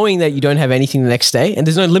that, knowing that you don't have anything the next day and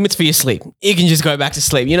there's no limits for your sleep. You can just go back to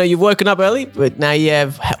sleep. You know, you've woken up early, but now you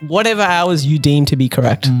have whatever hours you deem to be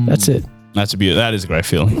correct. That's it. That's a beautiful. That is a great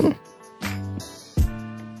feeling.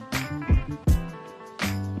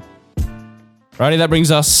 Righty, that brings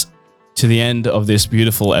us to the end of this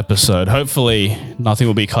beautiful episode. Hopefully, nothing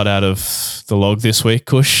will be cut out of the log this week.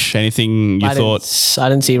 Kush, anything you thought? I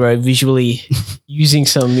didn't see Ro visually using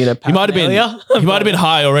some, He might have been. paraphernalia. He might have been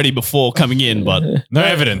high already before coming in, but No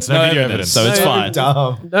evidence. No video evidence. so it's No fine.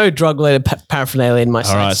 Dumb. No drug-related paraphernalia in my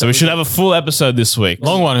All right, so we should have a full episode this week.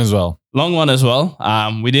 Long one as well. Long one as well.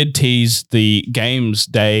 We did tease the games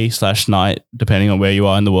day/night, depending on where you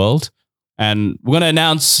are in the world. And we're going to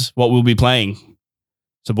announce what we'll be playing.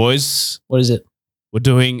 So, boys, What is it? we're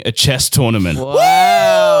doing a chess tournament.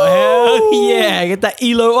 Wow. Hell yeah. Get that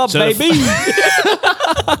ELO up, So baby.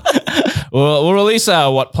 We'll release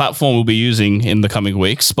what platform we'll be using in the coming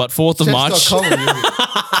weeks. But 4th of March, Chess.com,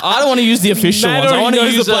 I don't want to use the official Matt ones. I want already to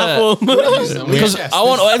knows use the platform. because I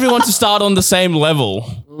want everyone to start on the same level.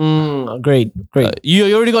 Agreed.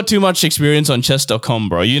 You already got too much experience on chess.com,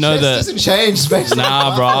 bro. You know Chess that. doesn't change based on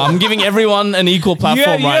Nah, bro. I'm giving everyone an equal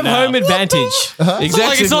platform You right have now. home advantage.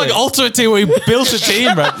 Exactly. It's not like Ultimate Team where you built a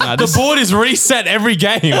team, bro. The board is reset every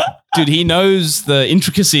game. Dude, he knows the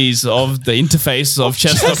intricacies of the interface of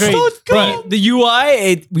chess.com. Bro, the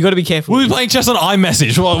UI, we got to be careful. We'll be playing chess on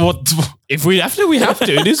iMessage. What? If we have to, we have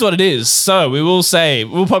to. It is what it is. So we will say,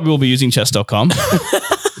 we'll probably be using chess.com.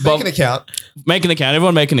 Make an account. Make an account.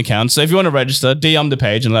 Everyone make an account. So if you want to register, DM the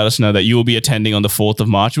page and let us know that you will be attending on the 4th of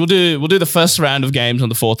March. We'll do the first round of games on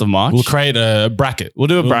the 4th of March. We'll create a bracket. We'll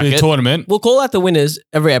do a bracket. tournament. We'll call out the winners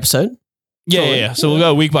every episode. Yeah. So we'll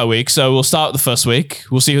go week by week. So we'll start with the first week.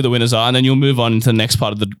 We'll see who the winners are, and then you'll move on into the next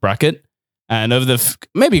part of the bracket. And over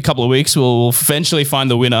maybe a couple of weeks, we'll eventually find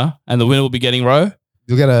the winner, and the winner will be getting Ro.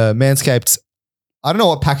 You'll get a Manscaped. I don't know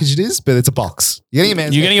what package it is, but it's a box. You're getting a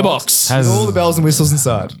Manscaped. You're getting a box. With all the bells and whistles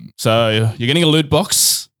inside. So you're getting a loot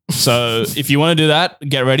box. So if you want to do that,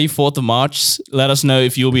 get ready. 4th of March. Let us know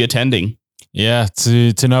if you'll be attending. Yeah,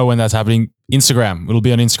 to know when that's happening. Instagram. It'll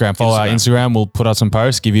be on Instagram. Follow our Instagram. We'll put out some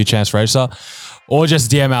posts, give you a chance to register. Or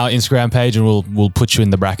just DM our Instagram page and we'll put you in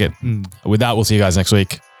the bracket. With that, we'll see you guys next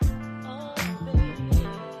week.